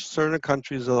much. Certain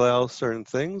countries allow certain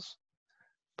things,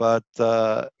 but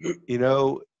you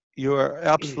know, you are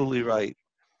absolutely right.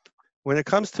 When it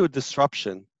comes to a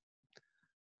disruption,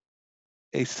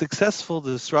 a successful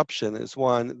disruption is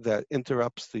one that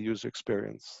interrupts the user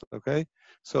experience, okay?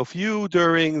 So if you,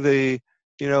 during the,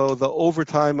 you know, the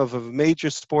overtime of a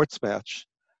major sports match,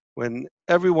 when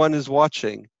everyone is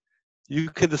watching, you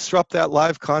can disrupt that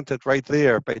live content right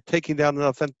there by taking down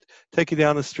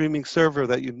a streaming server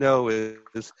that you know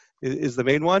is the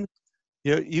main one.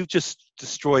 You know, you've just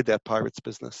destroyed that pirate's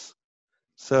business.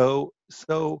 So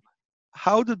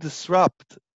how to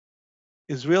disrupt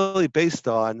is really based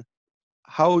on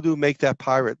how to make that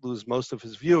pirate lose most of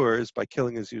his viewers by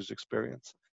killing his user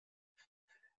experience.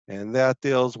 And that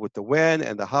deals with the when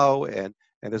and the how, and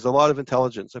there's a lot of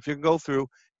intelligence. If you can go through,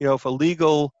 you know, if a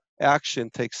legal action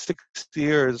takes 6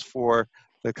 years for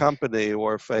the company,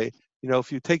 or if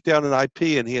if you take down an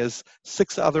IP and he has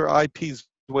 6 other IPs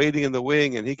waiting in the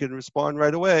wing and he can respond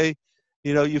right away,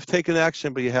 you know, you've taken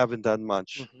action, but you haven't done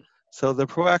much. Mm-hmm. So the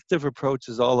proactive approach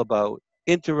is all about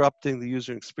interrupting the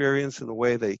user experience in a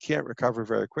way they can't recover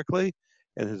very quickly,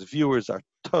 and his viewers are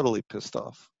totally pissed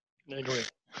off. I agree.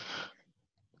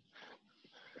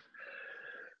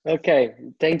 Okay,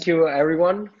 thank you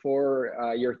everyone for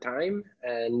your time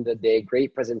and the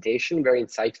great presentation, very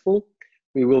insightful.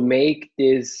 We will make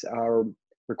this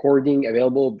recording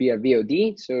available via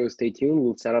VOD, so stay tuned.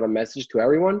 We'll send out a message to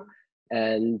everyone.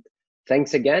 And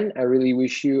thanks again. I really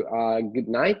wish you a good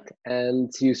night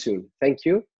and see you soon. Thank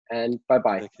you and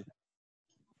bye-bye. Thank you.